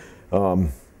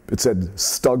 It said,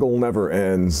 "Stuggle never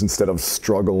ends" instead of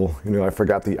struggle. You know, I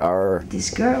forgot the R. This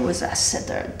girl I sat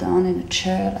there down in a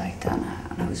chair like that,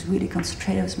 and I was really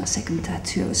concentrated. It was my second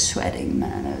tattoo. I was sweating,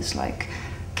 man. I was like,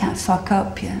 can't fuck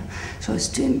up, yeah. So I was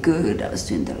doing good. I was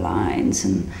doing the lines,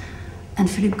 and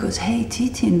Philip goes, hey,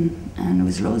 Titin, and there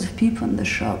was loads of people in the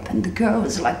shop, and the girl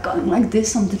was like going like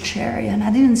this on the chair, yeah, and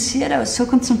I didn't see it. I was so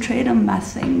concentrated on my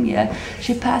thing, yeah.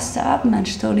 She passed out, man.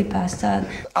 She totally passed out.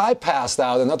 I passed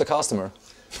out and not the customer.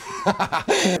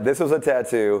 This was a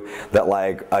tattoo that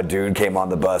like a dude came on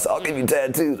the bus. I'll give you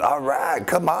tattoos. All right,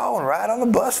 come on, ride on the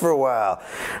bus for a while.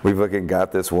 We fucking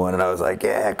got this one, and I was like,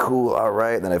 yeah, cool, all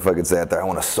right. And then I fucking sat there. I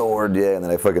want a sword, yeah. And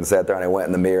then I fucking sat there and I went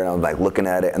in the mirror and I was like looking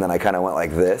at it, and then I kind of went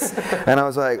like this, and I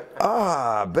was like,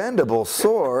 bendable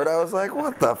sword. I was like,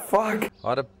 what the fuck? I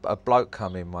had a bloke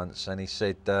come in once, and he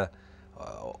said,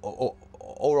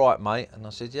 all right, mate. And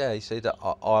I said, yeah. He said,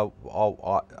 I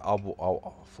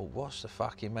thought, what's the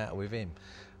fucking matter with him?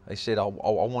 He said, I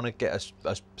want to get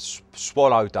a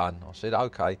swallow done. I said,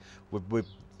 okay, with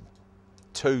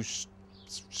 2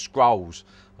 scrolls.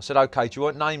 I said, okay, do you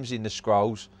want names in the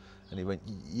scrolls? And he went,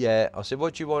 yeah. I said,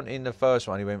 what do you want in the first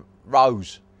one? He went,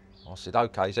 Rose. I said,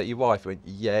 okay, is that your wife? He went,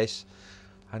 yes.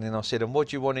 And then I said, and what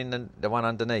do you want in the one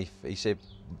underneath? He said,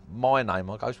 my name.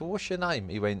 I goes, well, what's your name?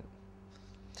 He went,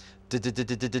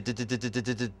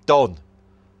 Don.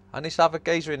 And this other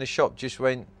geezer in the shop just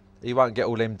went, he won't get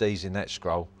all them D's in that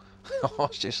scroll. I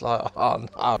was just like, oh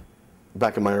no.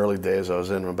 Back in my early days, I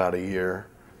was in about a year,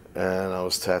 and I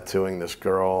was tattooing this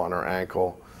girl on her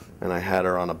ankle, and I had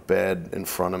her on a bed in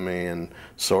front of me, and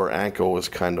so her ankle was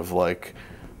kind of like,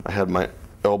 I had my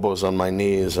elbows on my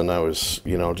knees, and I was,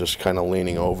 you know, just kind of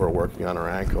leaning over, working on her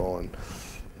ankle, and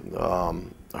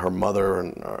her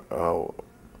mother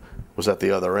was at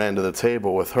the other end of the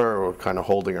table with her, kind of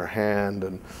holding her hand,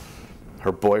 and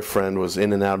her boyfriend was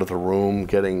in and out of the room,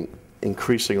 getting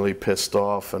increasingly pissed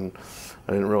off, and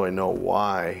I didn't really know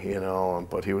why, you know,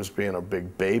 but he was being a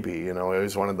big baby, you know. He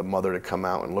always wanted the mother to come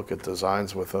out and look at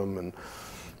designs with him, and,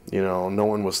 you know, no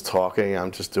one was talking.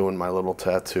 I'm just doing my little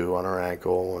tattoo on her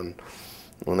ankle, and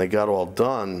when they got all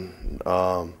done,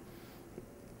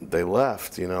 they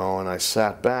left, you know, and I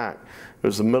sat back. It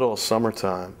was the middle of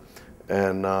summertime,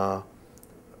 and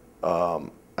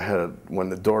when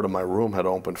the door to my room had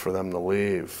opened for them to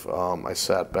leave, I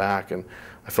sat back and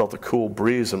I felt a cool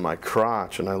breeze in my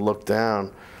crotch, and I looked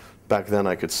down. Back then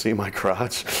I could see my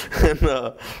crotch, and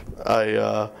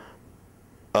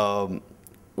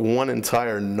one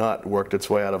entire nut worked its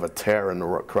way out of a tear in the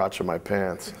crotch of my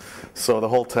pants. So the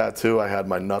whole tattoo, I had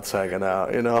my nuts hanging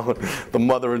out, you know. The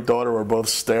mother and daughter were both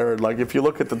staring. Like, if you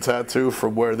look at the tattoo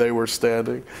from where they were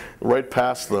standing, right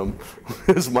past them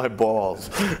is my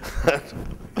balls.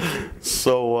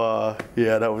 So,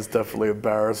 yeah, that was definitely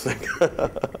embarrassing.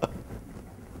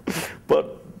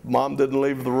 But Mom didn't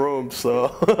leave the room,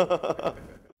 so.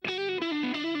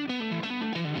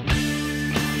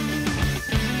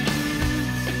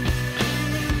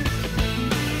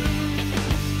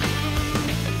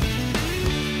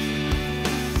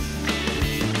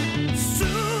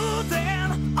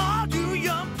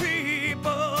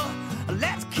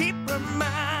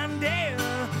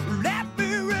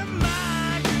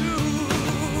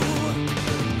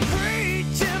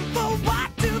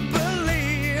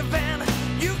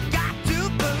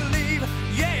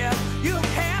 You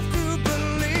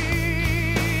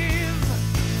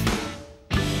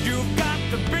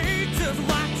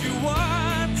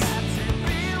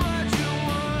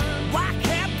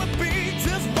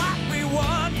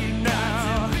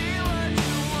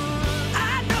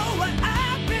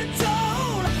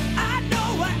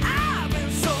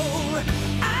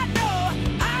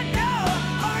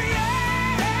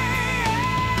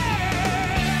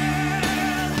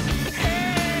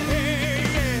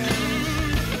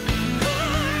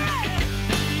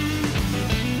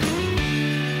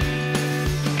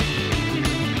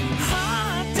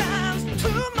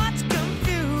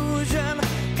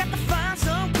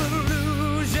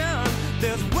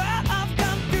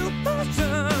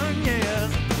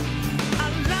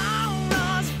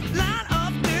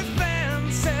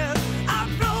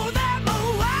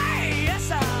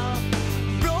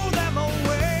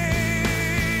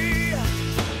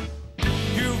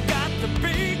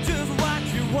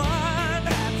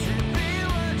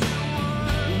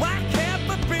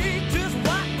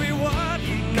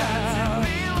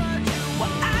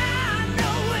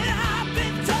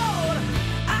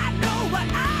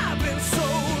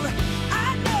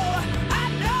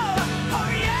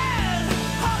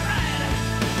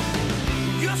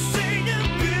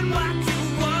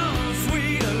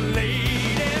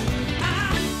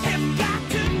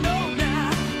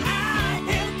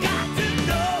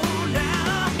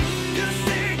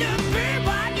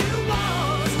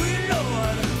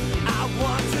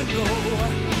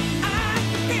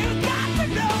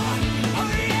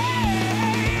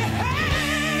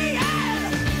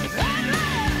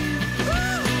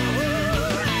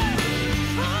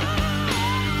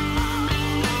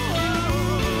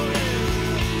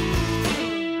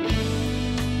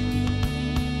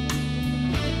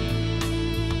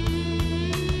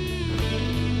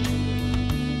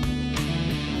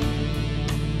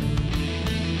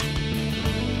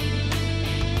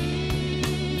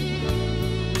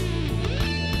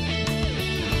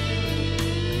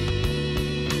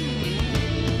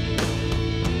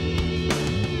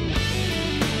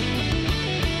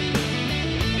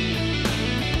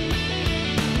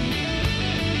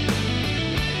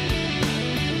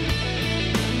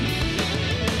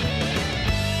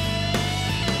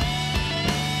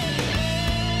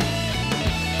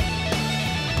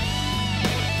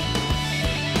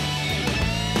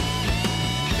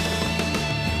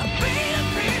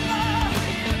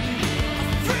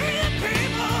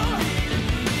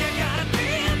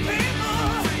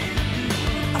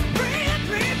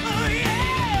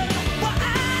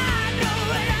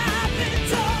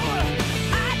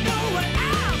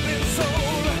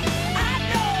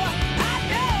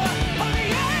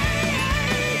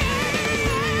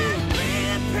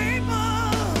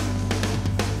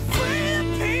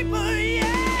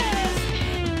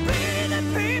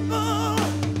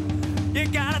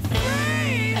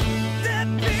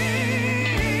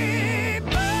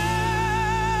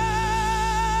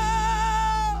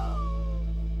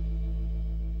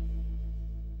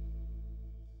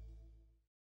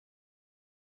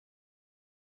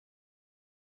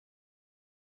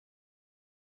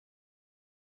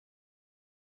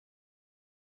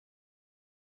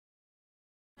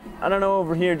I don't know,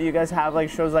 over here, do you guys have like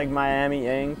shows like Miami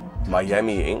Ink?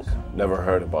 Miami Ink? Never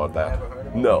heard about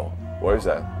that. No. Where's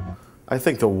that? I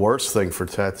think the worst thing for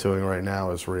tattooing right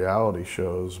now is reality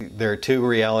shows. There are 2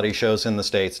 reality shows in the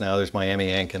States now. There's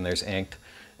Miami Ink and there's Inked.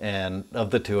 And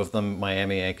of the 2 of them,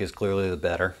 Miami Ink is clearly the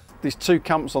better. There's 2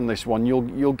 camps on this one.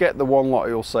 You'll get the one lot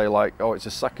who'll say like, oh, it's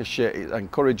a sack of shit. It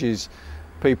encourages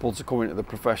people to come into the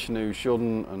profession who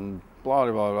shouldn't, and blah,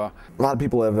 blah, blah. A lot of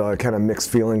people have kind of mixed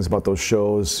feelings about those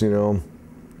shows, you know.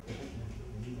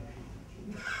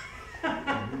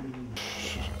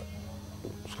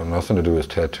 It's got nothing to do with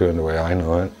tattooing the way I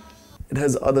know it. It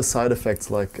has other side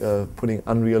effects like putting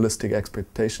unrealistic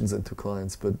expectations into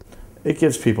clients, but it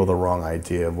gives people the wrong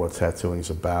idea of what tattooing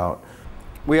is about.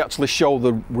 We actually show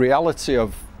the reality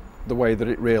of the way that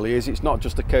it really is. It's not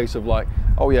just a case of like,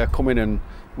 oh yeah, come in and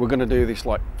we're going to do this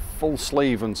like full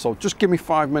sleeve, and so just give me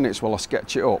 5 minutes while I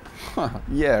sketch it up.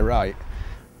 Yeah, right.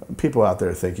 People out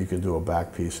there think you can do a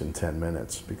back piece in 10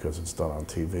 minutes because it's done on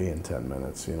TV in 10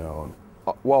 minutes, you know.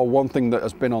 Well, one thing that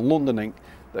has been on London Ink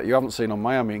that you haven't seen on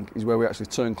Miami Ink is where we actually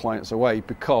turn clients away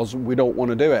because we don't want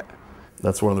to do it.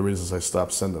 That's one of the reasons I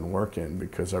stopped sending work in,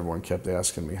 because everyone kept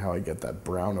asking me how I get that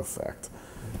brown effect.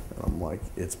 And I'm like,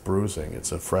 it's bruising,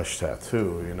 it's a fresh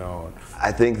tattoo, you know.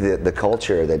 I think that the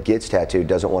culture that gets tattooed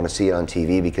doesn't want to see it on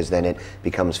TV because then it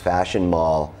becomes fashion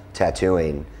mall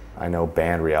tattooing. I know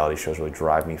band reality shows really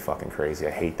drive me fucking crazy. I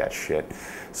hate that shit.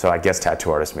 So I guess tattoo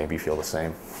artists maybe feel the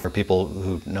same. For people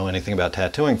who know anything about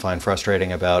tattooing find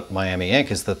frustrating about Miami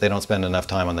Ink is that they don't spend enough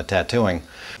time on the tattooing.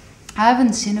 I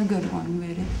haven't seen a good one,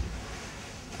 really.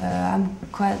 I'm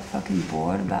quite fucking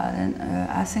bored about it.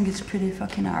 I think it's pretty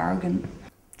fucking arrogant.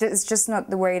 It's just not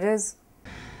the way it is.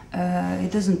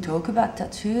 It doesn't talk about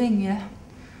tattooing, yeah.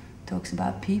 It talks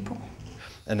about people.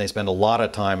 And they spend a lot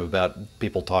of time about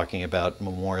people talking about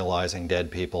memorializing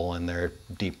dead people and their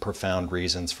deep, profound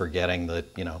reasons for getting the,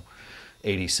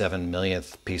 87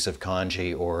 millionth piece of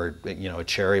kanji or, a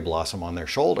cherry blossom on their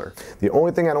shoulder. The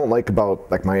only thing I don't like about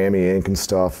like Miami Ink and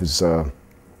stuff is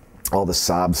all the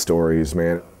sob stories,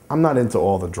 man. I'm not into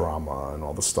all the drama and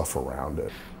all the stuff around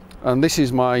it. And this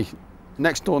is my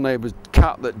next door neighbour's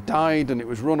cat that died and it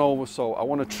was run over, so I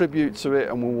want to tribute to it,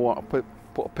 and we want to put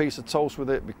a piece of toast with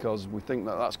it because we think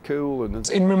that that's cool. And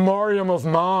in memoriam of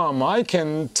Mom, I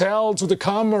can tell to the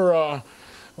camera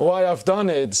why I've done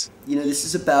it. This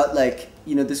is about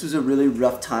this was a really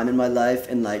rough time in my life,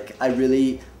 and I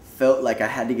really felt like I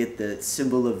had to get the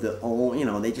symbol of the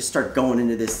own, they just start going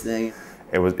into this thing.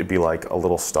 It'd be like a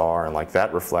little star, and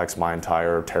that reflects my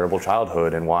entire terrible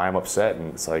childhood and why I'm upset,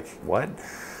 and it's like, what?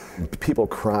 People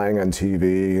crying on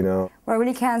TV, What I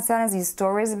really can't stand is these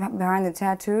stories behind the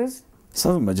tattoos.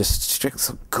 Some of them are just strictly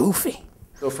so goofy.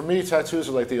 So for me, tattoos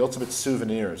are like the ultimate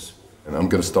souvenirs. And I'm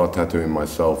going to start tattooing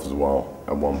myself as well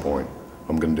at one point.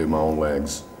 I'm going to do my own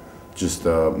legs, just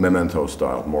memento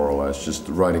style, more or less, just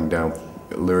writing down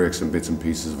lyrics and bits and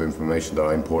pieces of information that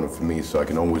are important for me, so I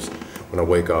can always, when I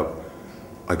wake up,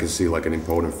 I can see like an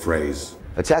important phrase.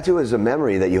 A tattoo is a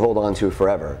memory that you hold on to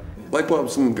forever. Like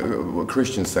what some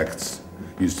Christian sects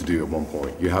used to do at one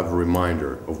point. You have a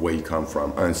reminder of where you come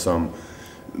from, and some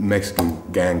Mexican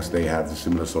gangs, they have the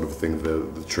similar sort of thing,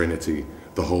 the Trinity,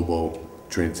 the hobo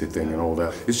Trinity thing and all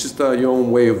that. It's just your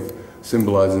own way of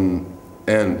symbolizing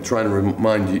and trying to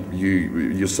remind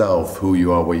yourself who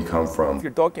you are, where you come from.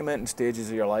 You're documenting stages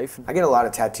of your life. I get a lot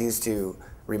of tattoos to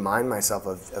remind myself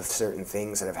of certain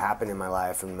things that have happened in my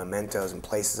life, and mementos and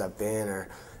places I've been, or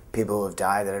people who have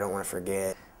died that I don't want to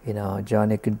forget.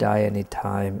 Johnny could die any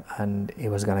time, and it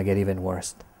was gonna get even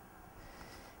worse.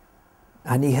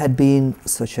 And he had been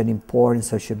such an important,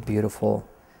 such a beautiful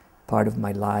part of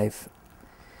my life.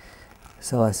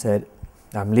 So I said,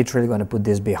 I'm literally gonna put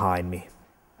this behind me.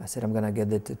 I said, I'm gonna get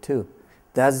the tattoo.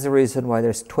 That's the reason why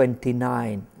there's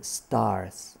 29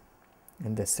 stars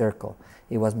in the circle.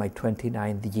 It was my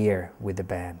 29th year with the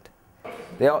band.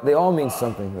 They all mean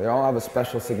something. They all have a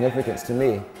special significance to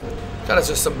me. Kind of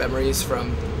just some memories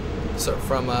from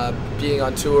being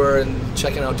on tour and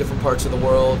checking out different parts of the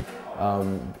world.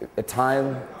 A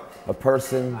time, a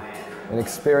person, an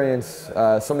experience,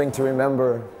 something to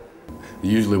remember.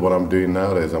 Usually what I'm doing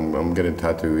nowadays, I'm getting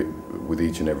tattooed with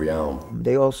each and every album.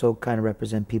 They also kind of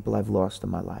represent people I've lost in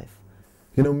my life.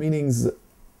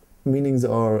 Meanings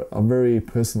are very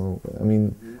personal. I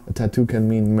mean, a tattoo can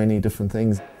mean many different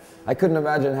things. I couldn't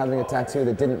imagine having a tattoo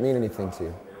that didn't mean anything to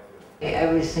you.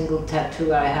 Every single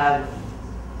tattoo I have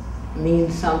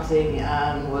means something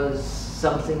and was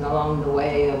something along the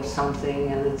way of something,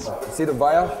 and it's... See the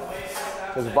vaya?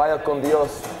 It says vaya con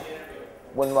Dios.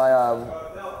 When it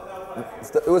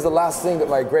was the last thing that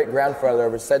my great-grandfather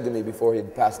ever said to me before he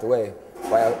had passed away.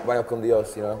 vaya con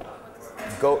Dios, you know.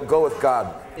 Go with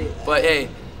God. But hey,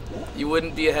 you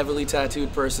wouldn't be a heavily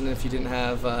tattooed person if you didn't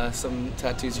have some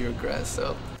tattoos you regret,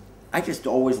 so. I just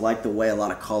always like the way a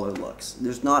lot of color looks.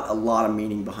 There's not a lot of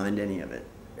meaning behind any of it.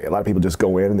 A lot of people just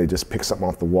go in and they just pick something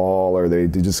off the wall, or they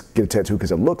just get a tattoo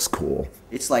because it looks cool.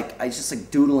 It's just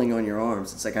like doodling on your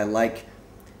arms. It's like I like,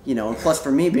 you know, and plus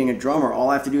for me being a drummer, all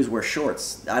I have to do is wear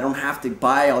shorts. I don't have to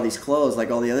buy all these clothes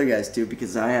like all the other guys do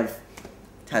because I have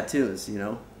tattoos, you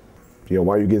know. You know,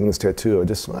 why are you getting this tattoo? It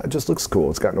just looks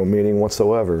cool. It's got no meaning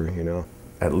whatsoever, you know.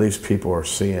 At least people are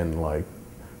seeing like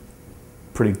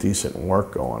pretty decent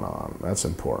work going on. That's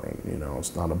important, you know.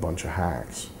 It's not a bunch of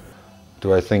hacks.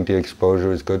 Do I think the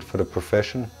exposure is good for the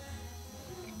profession?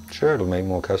 Sure, it'll make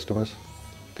more customers,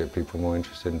 get people more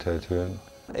interested in tattooing.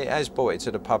 It has brought it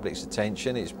to the public's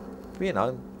attention. It's, you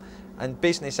know, and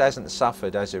business hasn't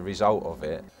suffered as a result of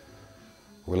it.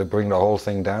 Will it bring the whole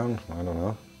thing down? I don't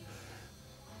know.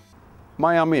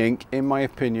 Miami Ink, in my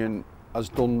opinion, has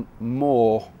done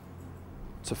more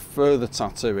to further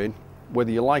tattooing. Whether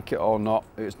you like it or not,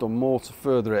 it's done more to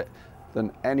further it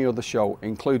than any other show,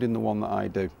 including the one that I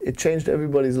do. It changed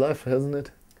everybody's life, hasn't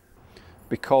it?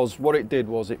 Because what it did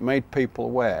was it made people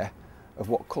aware of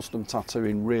what custom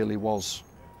tattooing really was.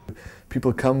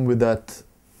 People come with that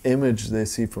image they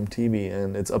see from TV,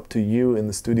 and it's up to you in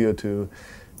the studio to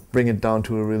bring it down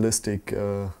to a realistic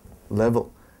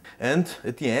level. And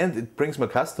at the end, it brings more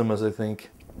customers, I think.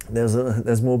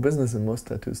 There's more business in most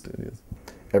tattoo studios.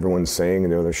 Everyone's saying, you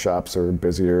know, their shops are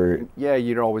busier. Yeah,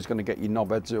 you're always going to get your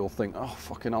knobheads who'll think, oh,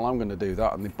 fucking hell, I'm going to do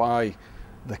that. And they buy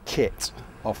the kit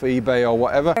off eBay or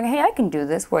whatever. Hey, I can do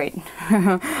this, wait.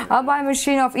 I'll buy a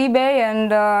machine off eBay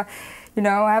and, you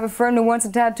know, I have a friend who wants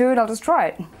a tattoo and I'll just try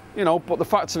it. You know, but the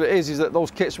fact of it is that those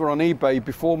kits were on eBay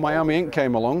before Miami Ink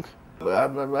came along. I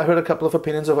heard a couple of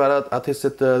opinions of other artists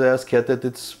that they're scared that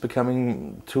it's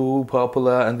becoming too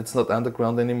popular and it's not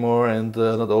underground anymore and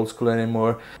not old school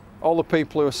anymore. All the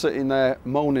people who are sitting there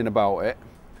moaning about it,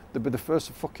 they'd be the first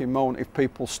to fucking moan if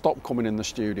people stop coming in the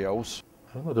studios.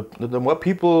 I don't know, the more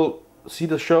people see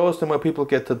the shows, the more people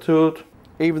get tattooed.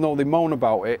 Even though they moan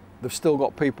about it, they've still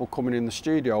got people coming in the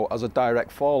studio as a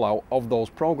direct fallout of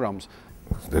those programs.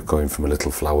 They're going from a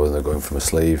little flower and they're going from a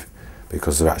sleeve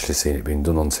because they've actually seen it being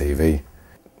done on TV.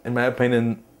 In my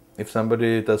opinion, if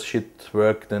somebody does shit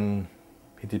work, then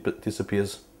he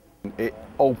disappears. It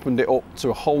opened it up to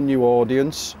a whole new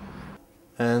audience.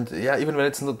 And yeah, even when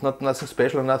it's not nothing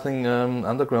special or nothing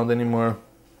underground anymore,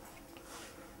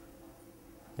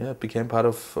 yeah, it became part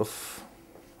of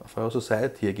our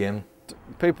society again.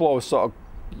 People always sort of,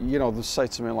 you know, they say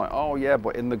to me like, oh yeah,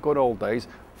 but in the good old days,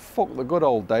 fuck the good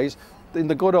old days. In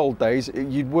the good old days,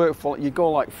 you'd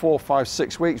go like 4, 5,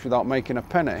 6 weeks without making a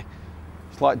penny.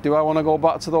 It's like, do I want to go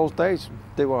back to those days?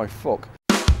 Do I? Fuck.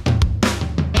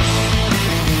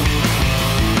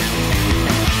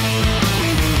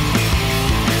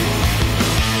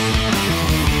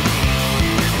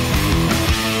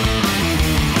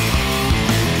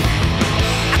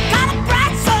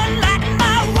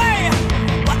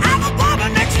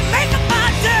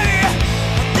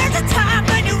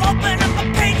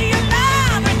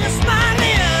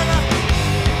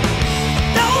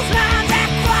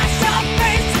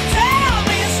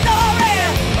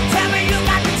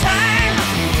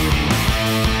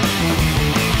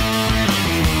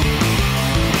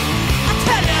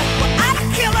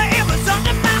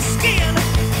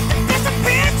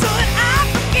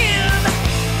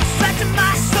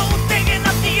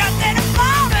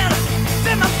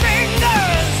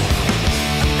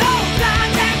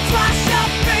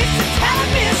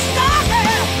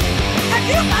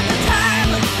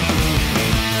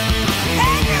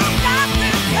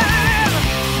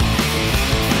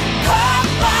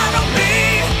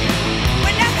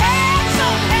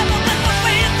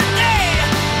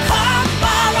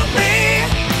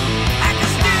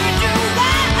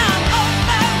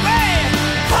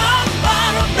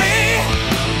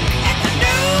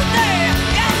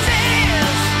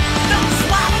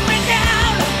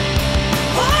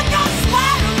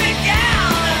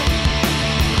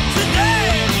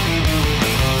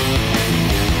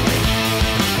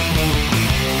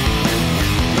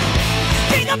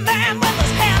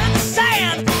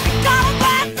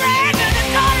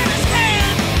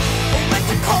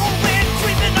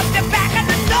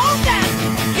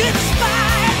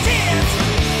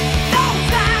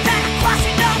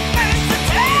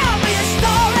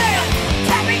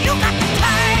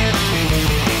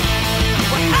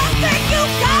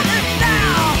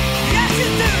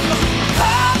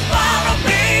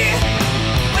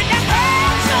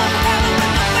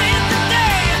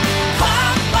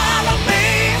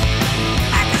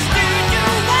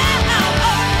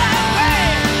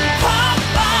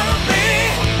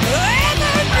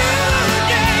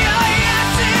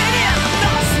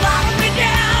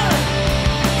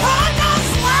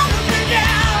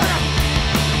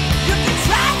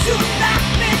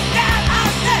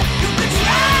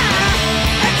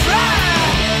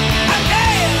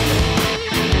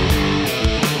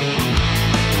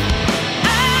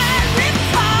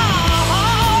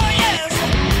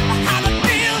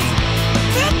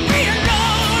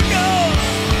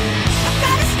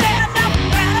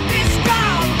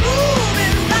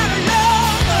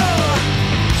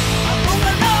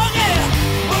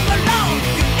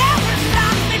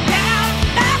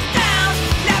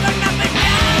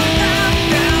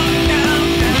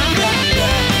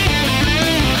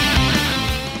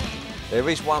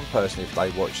 is one person, if they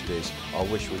watch this, I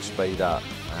wish would speed up,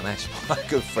 and that's my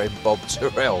good friend Bob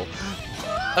Tyrrell.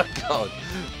 Oh God,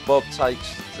 Bob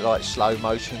takes like slow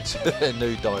motion to a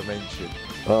new dimension.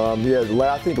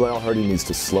 Yeah, I think Lyle Hardy needs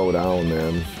to slow down,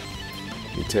 man.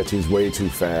 He tattoos way too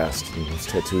fast, and his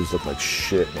tattoos look like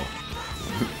shit.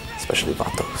 Especially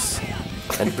vatos.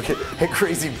 And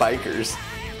crazy bikers.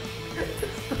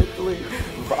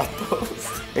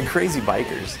 Vatos. And crazy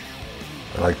bikers.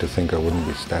 I like to think I wouldn't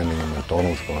be standing in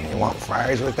McDonald's going, you want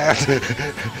fries with that?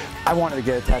 I wanted to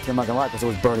get a tattoo, I'm not gonna lie, because it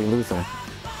was Bernie Luther.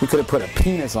 He could have put a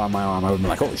penis on my arm. I would have been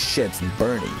like, holy shit, it's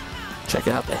Bernie. Check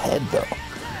out the head, though.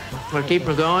 Well, keep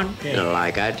her going.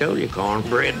 Like I told you,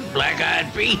 cornbread and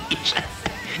black-eyed peas.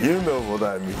 You know what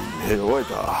I mean. Hey, what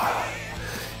the...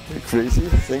 You're crazy?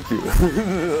 Thank you.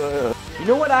 You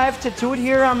know what I have tattooed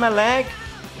here on my leg?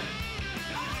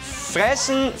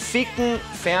 Fressen, ficken,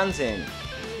 Fernsehen.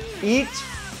 Eat,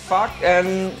 fuck,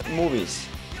 and movies.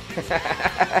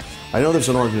 I know there's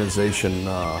an organization,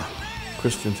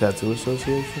 Christian Tattoo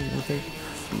Association, I think.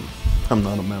 I'm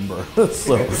not a member,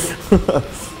 so.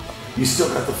 You still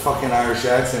got the fucking Irish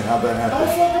accent. How'd that happen? How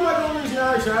the fuck am I going to lose an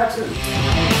Irish accent?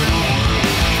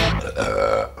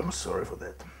 I'm sorry for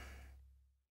that.